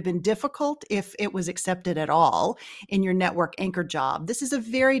would have been difficult if it was accepted at all in your network anchor job. This is a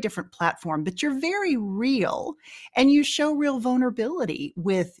very different platform, but you're very real and you show real vulnerability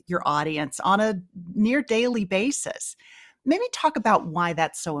with your audience on a near daily basis. Maybe talk about why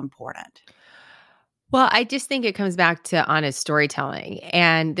that's so important. Well, I just think it comes back to honest storytelling,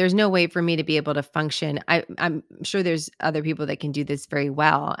 and there's no way for me to be able to function. I'm sure there's other people that can do this very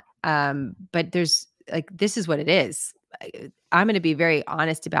well, but there's like this is what it is. I'm going to be very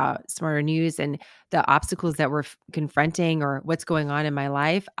honest about Smarter News and the obstacles that we're confronting or what's going on in my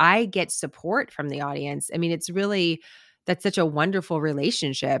life. I get support from the audience. I mean, it's really that's such a wonderful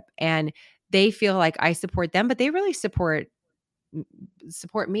relationship, and they feel like I support them, but they really support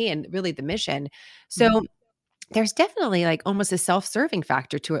me and really the mission. Mhm. So there's definitely like almost a self-serving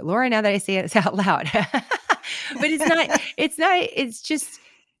factor to it, Laura, now that I say it out loud. But it's just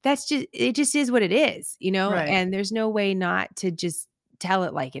it just is what it is, Right. and there's no way not to just tell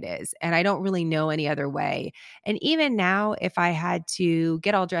it like it is. And I don't really know any other way. And even now, if I had to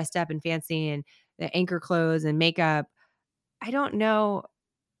get all dressed up and fancy and the anchor clothes and makeup, I don't know.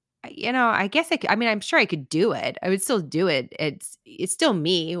 I guess I mean, I'm sure I could do it. I would still do it. It's still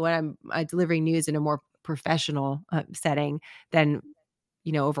me when I'm delivering news in a more professional setting than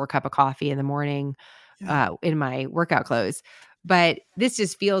over a cup of coffee in the morning Yeah. in my workout clothes. But this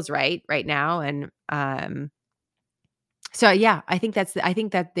just feels right now, and so yeah, I think that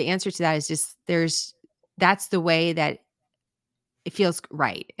the answer to that is just that's the way that it feels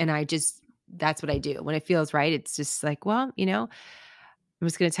right, and that's what I do when it feels right. It's just like, well, I'm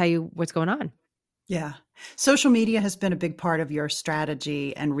just going to tell you what's going on. Yeah. Social media has been a big part of your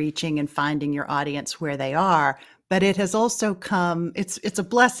strategy and reaching and finding your audience where they are, but it has also come it's a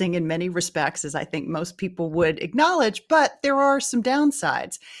blessing in many respects, as I think most people would acknowledge, but there are some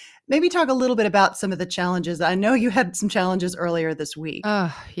downsides. Maybe talk a little bit about some of the challenges. I know you had some challenges earlier this week.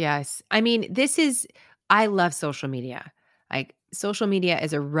 Oh, yes. I mean, I love social media. Like, social media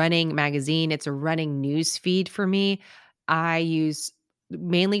is a running magazine, it's a running news feed for me. I use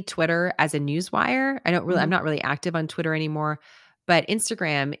mainly Twitter as a news wire. I'm Mhm. not really active on Twitter anymore, but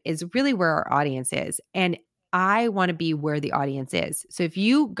Instagram is really where our audience is. And I want to be where the audience is. So if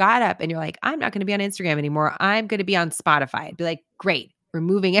you got up and you're like, I'm not going to be on Instagram anymore, I'm going to be on Spotify, I'd be like, great. we're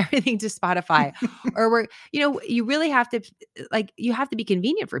moving everything to Spotify, or you really have to, like, you have to be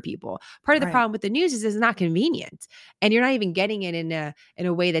convenient for people. Part of the Right. problem with the news is it's not convenient, and you're not even getting it in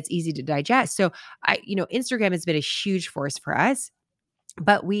a way that's easy to digest. So Instagram has been a huge force for us,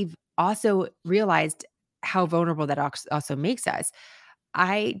 but we've also realized how vulnerable that also makes us.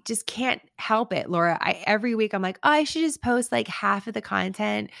 I just can't help it, Laura. Every week I'm like, "Oh, I should just post like half of the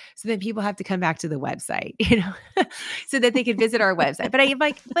content so that people have to come back to the website, so that they can visit our website." But I'm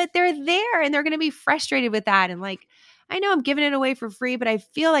like, "But they're there and they're going to be frustrated with that." And like, I know I'm giving it away for free, but I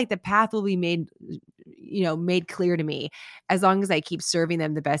feel like the path will be made clear to me as long as I keep serving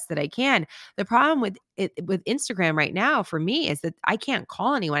them the best that I can. The problem with Instagram right now for me is that I can't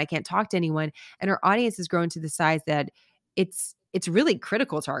call anyone, I can't talk to anyone, and our audience has grown to the size that it's really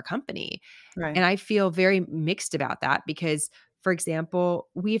critical to our company. Right. And I feel very mixed about that because, for example,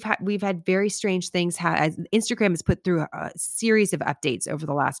 we've had very strange things as Instagram has put through a series of updates over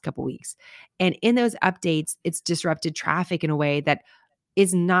the last couple weeks. And in those updates, it's disrupted traffic in a way that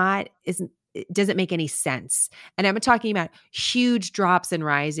is not isn't it doesn't make any sense. And I'm talking about huge drops and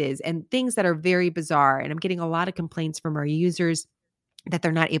rises and things that are very bizarre. And I'm getting a lot of complaints from our users that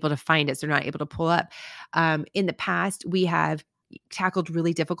they're not able to find us, they're not able to pull up. In the past, we have tackled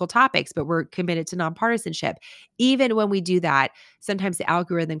really difficult topics, but we're committed to nonpartisanship. Even when we do that, sometimes the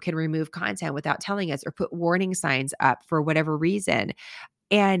algorithm can remove content without telling us or put warning signs up for whatever reason.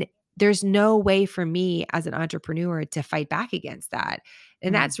 And there's no way for me as an entrepreneur to fight back against that.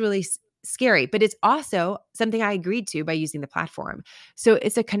 And Mm. that's really scary, but it's also something I agreed to by using the platform. So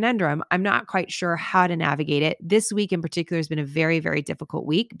it's a conundrum. I'm not quite sure how to navigate it. This week in particular has been a very, very difficult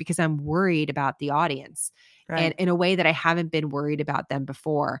week because I'm worried about the audience and Right. in a way that I haven't been worried about them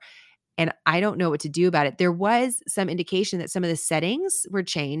before. And I don't know what to do about it. There was some indication that some of the settings were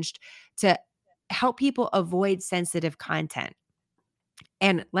changed to help people avoid sensitive content.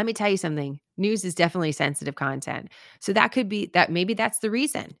 And let me tell you something, news is definitely sensitive content. So that could be that, maybe that's the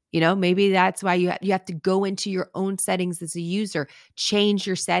reason, maybe that's why you have to go into your own settings as a user, change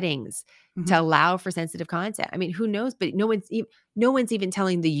your settings to Mhm. allow for sensitive content. I mean, who knows, but no one's even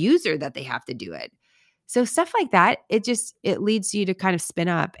telling the user that they have to do it. So stuff like that, it leads you to kind of spin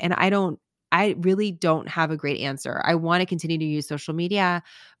up, and I really don't have a great answer. I want to continue to use social media,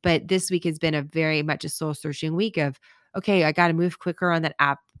 but this week has been a very much a soul searching week of, okay, I got to move quicker on that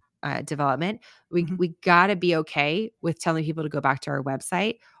app development. We Mhm. we got to be okay with telling people to go back to our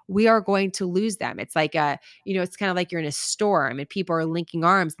website. We are going to lose them. It's like it's kind of like you're in a storm and people are linking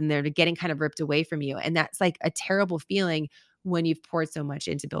arms and they're getting kind of ripped away from you. And that's like a terrible feeling when you've poured so much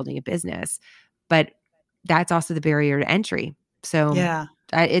into building a business. But that's also the barrier to entry. So Yeah.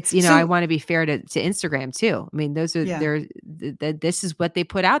 I So want to be fair to Instagram too. I mean, those are yeah. this is what they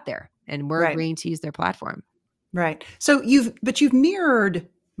put out there, and we're Right. agreeing to use their platform. Right. So you've mirrored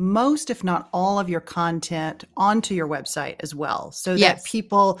most, if not all, of your content onto your website as well, so that Yes.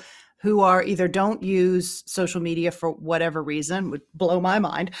 people who are either don't use social media for whatever reason would blow my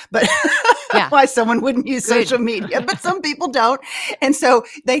mind, but Yeah. why someone wouldn't use social Good. media, but some people don't. And so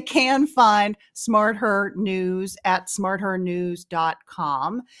they can find SmartHER News at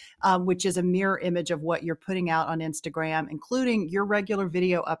smarthernews.com, which is a mirror image of what you're putting out on Instagram, including your regular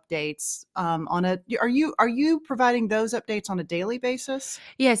video updates. Are you providing those updates on a daily basis?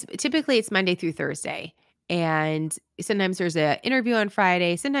 Yes, typically it's Monday through Thursday. And sometimes there's an interview on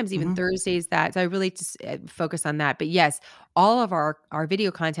Friday, sometimes even Hmm. Thursdays that. So I really just focus on that. But yes, all of our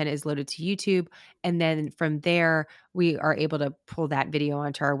video content is loaded to YouTube, and then from there we are able to pull that video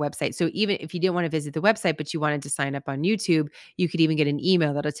onto our website. So even if you didn't want to visit the website but you wanted to sign up on YouTube, you could even get an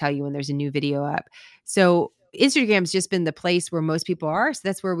email that'll tell you when there's a new video up. So Instagram's just been the place where most people are. So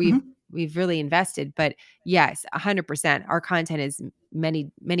that's where Hmm. we've really invested. But yes, 100%. Our content is many,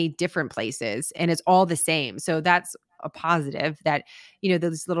 many different places and it's all the same. So that's a positive that,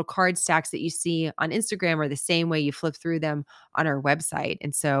 those little card stacks that you see on Instagram are the same way you flip through them on our website.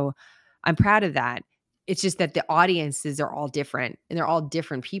 And so I'm proud of that. It's just that the audiences are all different and they're all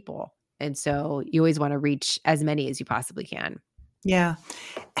different people. And so you always want to reach as many as you possibly can. Yeah.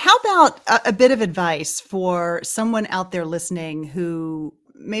 How about a bit of advice for someone out there listening who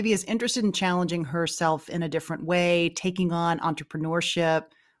maybe is interested in challenging herself in a different way, taking on entrepreneurship,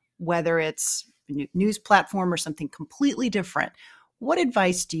 whether it's a news platform or something completely different? What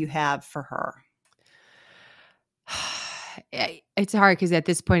advice do you have for her? It's hard because at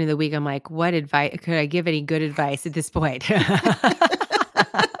this point of the week, I'm like, what advice could I give any good advice at this point?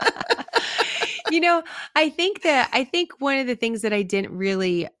 You know, I think one of the things that I didn't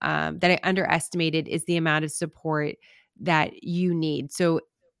really that I underestimated is the amount of support that you need. So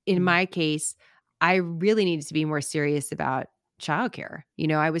in Mm. my case, I really needed to be more serious about childcare.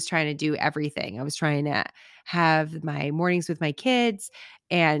 I was trying to do everything. I was trying to have my mornings with my kids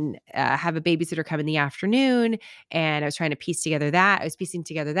and have a babysitter come in the afternoon. And I was trying to piece together that. I was piecing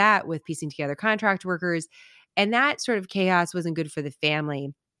together that with piecing together contract workers. And that sort of chaos wasn't good for the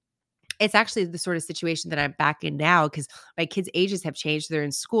family. It's actually the sort of situation that I'm back in now because my kids' ages have changed. They're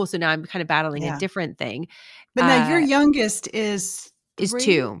in school. So now I'm kind of battling a Yeah. different thing. But now your Uh, youngest is is 3?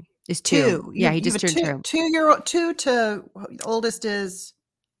 two. Is two. 2. Yeah, he You just have a turned 2 two. 2-year-old, 2 to oldest is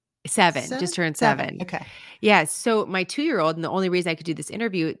 7, 7? just turned 7. 7. Okay. Yeah, so my 2-year-old, and the only reason I could do this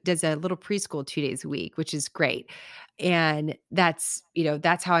interview, does a little preschool 2 days a week, which is great. And that's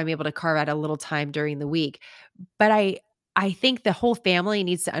how I'm able to carve out a little time during the week. But I think the whole family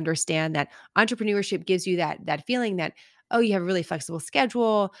needs to understand that entrepreneurship gives you that feeling that, oh, you have a really flexible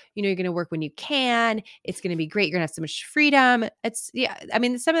schedule, you're gonna work when you can, it's gonna be great, you're gonna have so much freedom. Yeah, I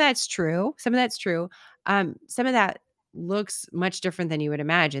mean, some of that's true. Some of that's true. Some of that looks much different than you would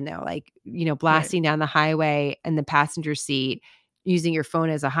imagine though. Like, Right. blasting down the highway in the passenger seat, using your phone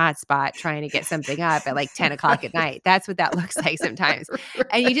as a hotspot, trying to get something up at like 10 o'clock at night. That's what that looks like sometimes.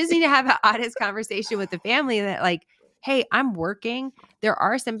 And you just Right. need to have an honest conversation with the family that like, hey, I'm working. There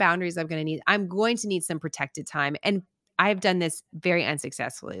are some boundaries I'm going to need. I'm going to need some protected time. And I've done this very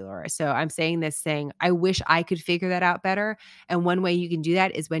unsuccessfully, Laura. So I'm saying this saying, I wish I could figure that out better. And one way you can do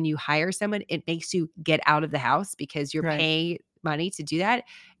that is when you hire someone, it makes you get out of the house because you're Right. paying money to do that.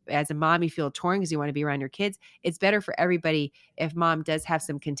 As a mom, you feel torn because you want to be around your kids. It's better for everybody if mom does have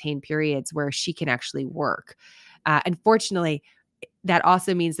some contained periods where she can actually work. Unfortunately, that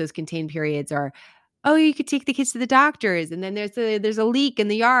also means those contained periods are, oh, you could take the kids to the doctors, and then there's a leak in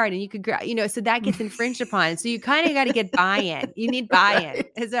the yard, and you could, so that gets infringed upon. So you kind of got to get buy-in. You need buy-in,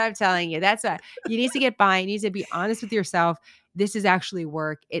 Right. is what I'm telling you. That's what you need to get buy-in. You need to be honest with yourself. This is actually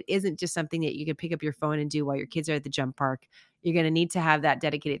work. It isn't just something that you can pick up your phone and do while your kids are at the jump park. You're going to need to have that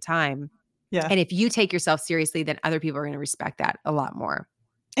dedicated time. Yeah. And if you take yourself seriously, then other people are going to respect that a lot more.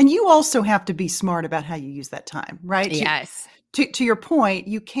 And you also have to be smart about how you use that time, right? Yes. To your point,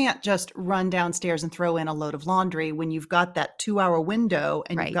 you can't just run downstairs and throw in a load of laundry when you've got that 2-hour window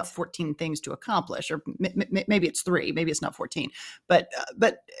and you've got Right. 14 things to accomplish, or maybe it's 3, maybe it's not 14. But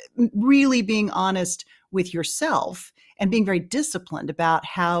really being honest with yourself and being very disciplined about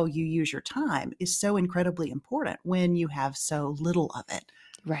how you use your time is so incredibly important when you have so little of it.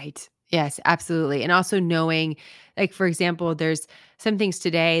 Right. Yes, absolutely. And also knowing, like, for example, there's some things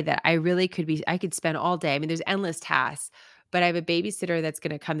today that I could spend all day. I mean, there's endless tasks, but I have a babysitter that's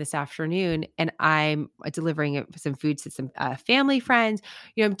going to come this afternoon and I'm delivering some food to some family friends.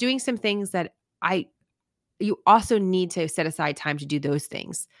 I'm doing some things that I you also need to set aside time to do those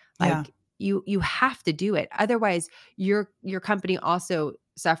things. Yeah. Like you have to do it. Otherwise, your company also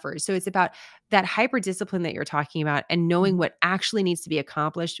suffers. So it's about that hyper discipline that you're talking about and knowing Mhm. what actually needs to be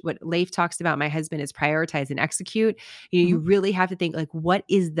accomplished. What Leif talks about, my husband, is prioritize and execute. You Mhm. really have to think like, what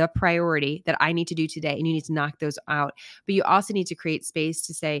is the priority that I need to do today? And you need to knock those out. But you also need to create space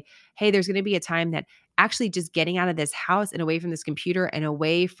to say, hey, there's going to be a time that actually just getting out of this house and away from this computer and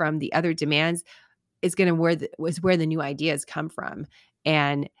away from the other demands is going to where the new ideas come from.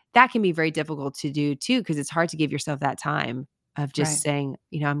 And that can be very difficult to do too, because it's hard to give yourself that time of just Right. saying,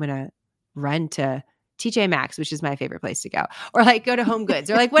 I'm going to run to TJ Maxx, which is my favorite place to go, or like go to Home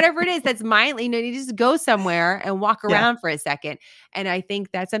Goods, or like whatever it is that's mindly, you just go somewhere and walk Yeah. around for a second. And I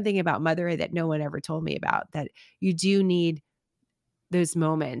think that's something about motherhood that no one ever told me about, that you do need those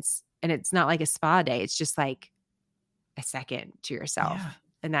moments. And it's not like a spa day. It's just like a second to Yeah. yourself.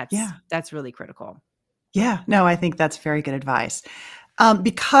 And Yeah. that's really critical. Yeah. No, I think that's very good advice.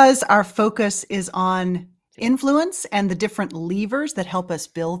 Because our focus is on influence and the different levers that help us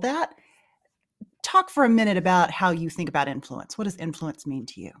build that, talk for a minute about how you think about influence. What does influence mean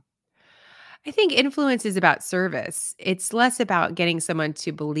to you? I think influence is about service. It's less about getting someone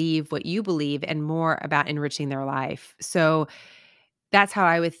to believe what you believe and more about enriching their life. So that's how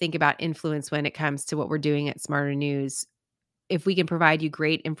I would think about influence when it comes to what we're doing at Smarter News. If we can provide you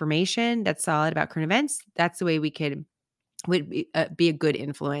great information that's solid about current events, that's the way we could would be a good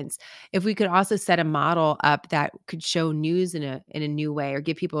influence. If we could also set a model up that could show news in a new way, or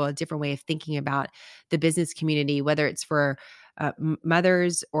give people a different way of thinking about the business community, whether it's for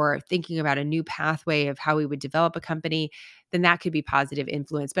mothers or thinking about a new pathway of how we would develop a company, then that could be positive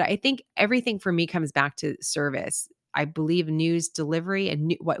influence. But I think everything for me comes back to service. I believe news delivery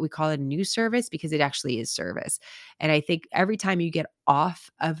and what we call a news service, because it actually is service. And I think every time you get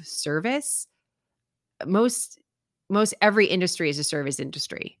off of service, most most every industry is a service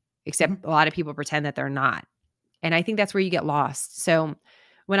industry, except Mhm. a lot of people pretend that they're not. And I think that's where you get lost. So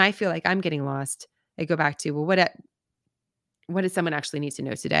when I feel like I'm getting lost, I go back to, well, what does someone actually need to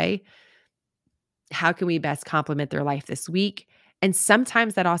know today? How can we best complement their life this week? And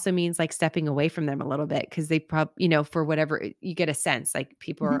sometimes that also means like stepping away from them a little bit because they for whatever you get a sense like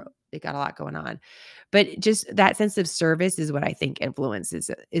people are Mhm. they got a lot going on. But just that sense of service is what I think influence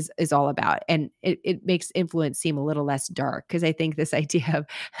is all about. And it makes influence seem a little less dark because I think this idea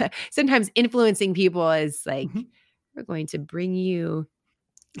of sometimes influencing people is like, Mhm. we're going to bring you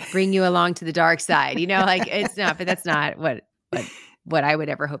along to the dark side, like it's not, but that's not what I would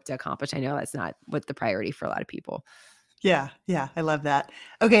ever hope to accomplish. I know that's not what the priority for a lot of people. Yeah, yeah, I love that.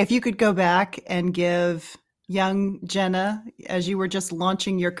 Okay, if you could go back and give young Jenna, as you were just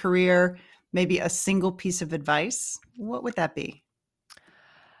launching your career, maybe a single piece of advice, what would that be?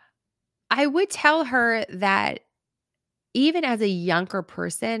 I would tell her that even as a younger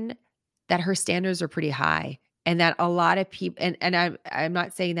person, that her standards are pretty high and that a lot of people and I'm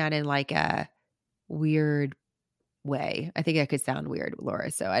not saying that in like a weird way. I think that could sound weird,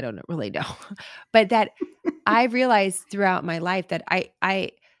 Laura, so I don't really know. But that I realized throughout my life that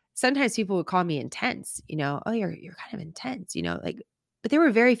I sometimes people would call me intense, "Oh, you're kind of intense," like but there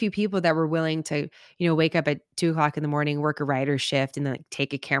were very few people that were willing to, wake up at 2 o'clock in the morning, work a writer's shift, and then like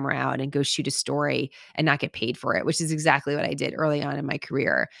take a camera out and go shoot a story and not get paid for it, which is exactly what I did early on in my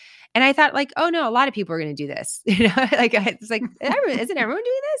career. And I thought like, "Oh no, a lot of people are going to do this." Like it's like, Isn't everyone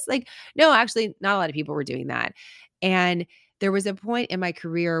doing this?" Like, no, actually not a lot of people were doing that. And there was a point in my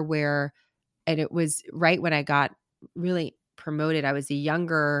career where and it was right when I got really promoted. I was a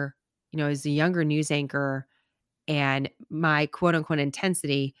younger news anchor and my quote unquote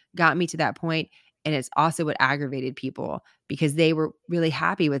intensity got me to that point. And it's also what aggravated people because they were really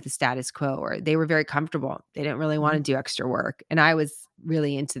happy with the status quo or they were very comfortable. They didn't really want to Mhm, do extra work. And I was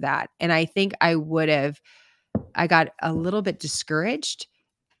really into that. And I think I got a little bit discouraged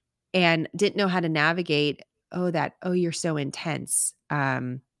and didn't know how to navigate, oh, you're so intense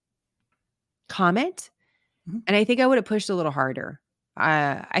comment. mhm. And I think I would have pushed a little harder.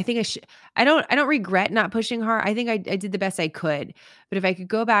 I think I don't regret not pushing hard. I think I did the best I could. But if I could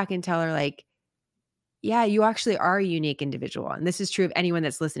go back and tell her like, yeah, you actually are a unique individual. And this is true of anyone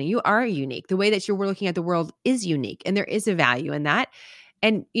that's listening. You are unique. The way that you're looking at the world is unique and there is a value in that.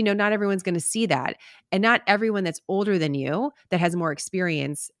 And not everyone's going to see that. And not everyone that's older than you that has more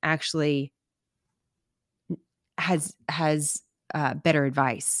experience actually has better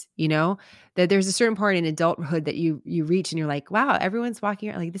advice, that there's a certain part in adulthood that you reach and you're like, wow, everyone's walking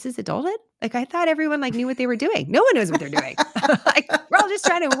around like this is adulthood. Like I thought everyone like knew what they were doing. No one knows what they're doing. Like we're all just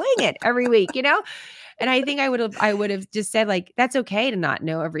trying to wing it every week. And I think I would have just said like that's okay to not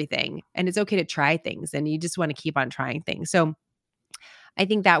know everything and it's okay to try things and you just want to keep on trying things. So I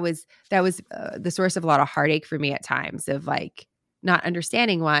think that was the source of a lot of heartache for me at times of like not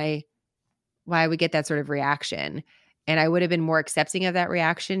understanding why I would get that sort of reaction. And I would have been more accepting of that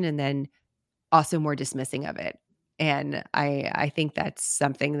reaction and then also more dismissing of it. And I think that's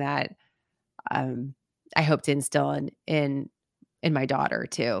something that um, I hope to instill in my daughter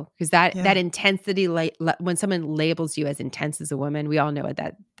too, because that Yeah, intensity, like when someone labels you as intense as a woman, we all know what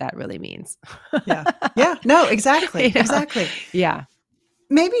that really means. yeah, yeah. No, exactly, you know, exactly. yeah.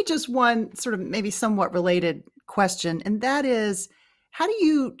 Maybe just one sort of maybe somewhat related question, and that is, how do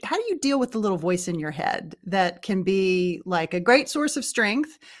you deal with the little voice in your head that can be like a great source of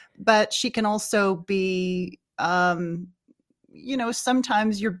strength, but she can also be,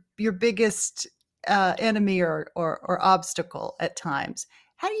 sometimes your biggest enemy or obstacle at times.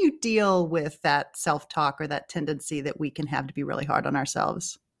 How do you deal with that self talk or that tendency that we can have to be really hard on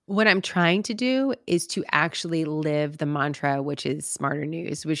ourselves? What I'm trying to do is to actually live the mantra, which is smarter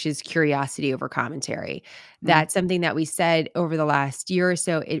news, which is curiosity over commentary. Mm, That's something that we said over the last year or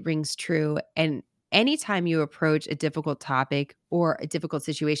so. It rings true. And anytime you approach a difficult topic or a difficult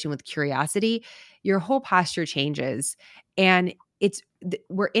situation with curiosity, your whole posture changes. And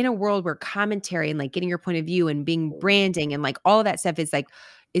we're in a world where commentary and like getting your point of view and being branding and like all of that stuff is like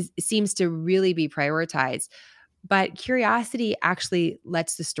seems to really be prioritized, but curiosity actually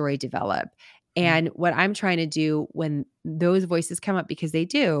lets the story develop. mm, And what I'm trying to do when those voices come up, because they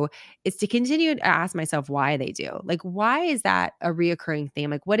do, is to continue to ask myself why they do. Like, why is that a reoccurring theme?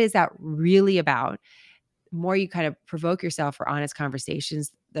 Like, what is that really about? The more you kind of provoke yourself for honest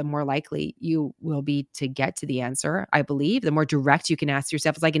conversations, the more likely you will be to get to the answer. I believe the more direct you can ask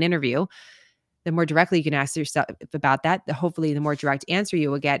yourself, it's like an interview, the more directly you can ask yourself about that, hopefully the more direct answer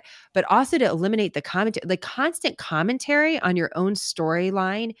you will get. But also to eliminate the commentary, like constant commentary on your own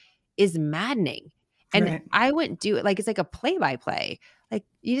storyline is maddening. And right. I wouldn't do it like it's like a play by play. Like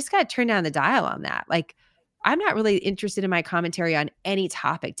you just got to turn down the dial on that. Like I'm not really interested in my commentary on any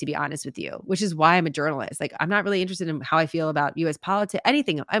topic, to be honest with you, which is why I'm a journalist. Like, I'm not really interested in how I feel about US politics,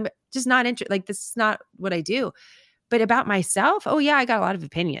 anything. I'm just not interested. Like, this is not what I do. But about myself, oh yeah, I got a lot of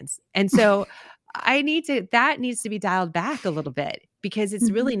opinions. And so that needs to be dialed back a little bit because it's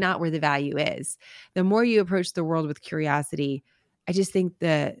Mhm. really not where the value is. The more you approach the world with curiosity, I just think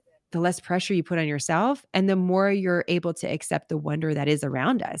the less pressure you put on yourself and the more you're able to accept the wonder that is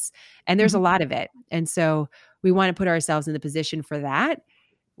around us. And there's a Mhm. lot of it. And so we want to put ourselves in the position for that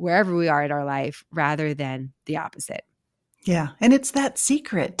wherever we are in our life rather than the opposite. Yeah. And it's that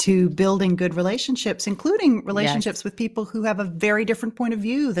secret to building good relationships, including Yes. relationships with people who have a very different point of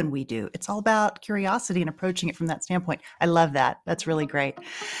view than we do. It's all about curiosity and approaching it from that standpoint. I love that. That's really great.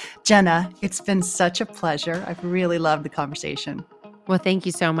 Jenna, it's been such a pleasure. I've really loved the conversation. Well, thank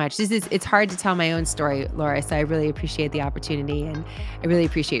you so much. It's hard to tell my own story, Laura. So I really appreciate the opportunity and I really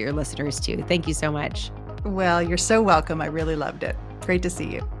appreciate your listeners too. Thank you so much. Well, you're so welcome. I really loved it. Great to see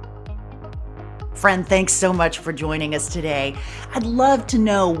you. Friend, thanks so much for joining us today. I'd love to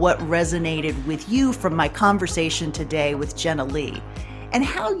know what resonated with you from my conversation today with Jenna Lee and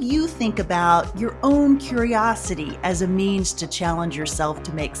how you think about your own curiosity as a means to challenge yourself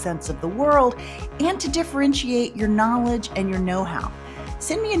to make sense of the world and to differentiate your knowledge and your know-how.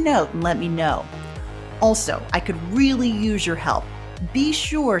 Send me a note and let me know. Also, I could really use your help. Be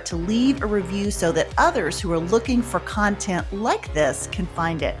sure to leave a review so that others who are looking for content like this can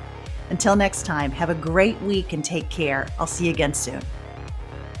find it. Until next time, have a great week and take care. I'll see you again soon.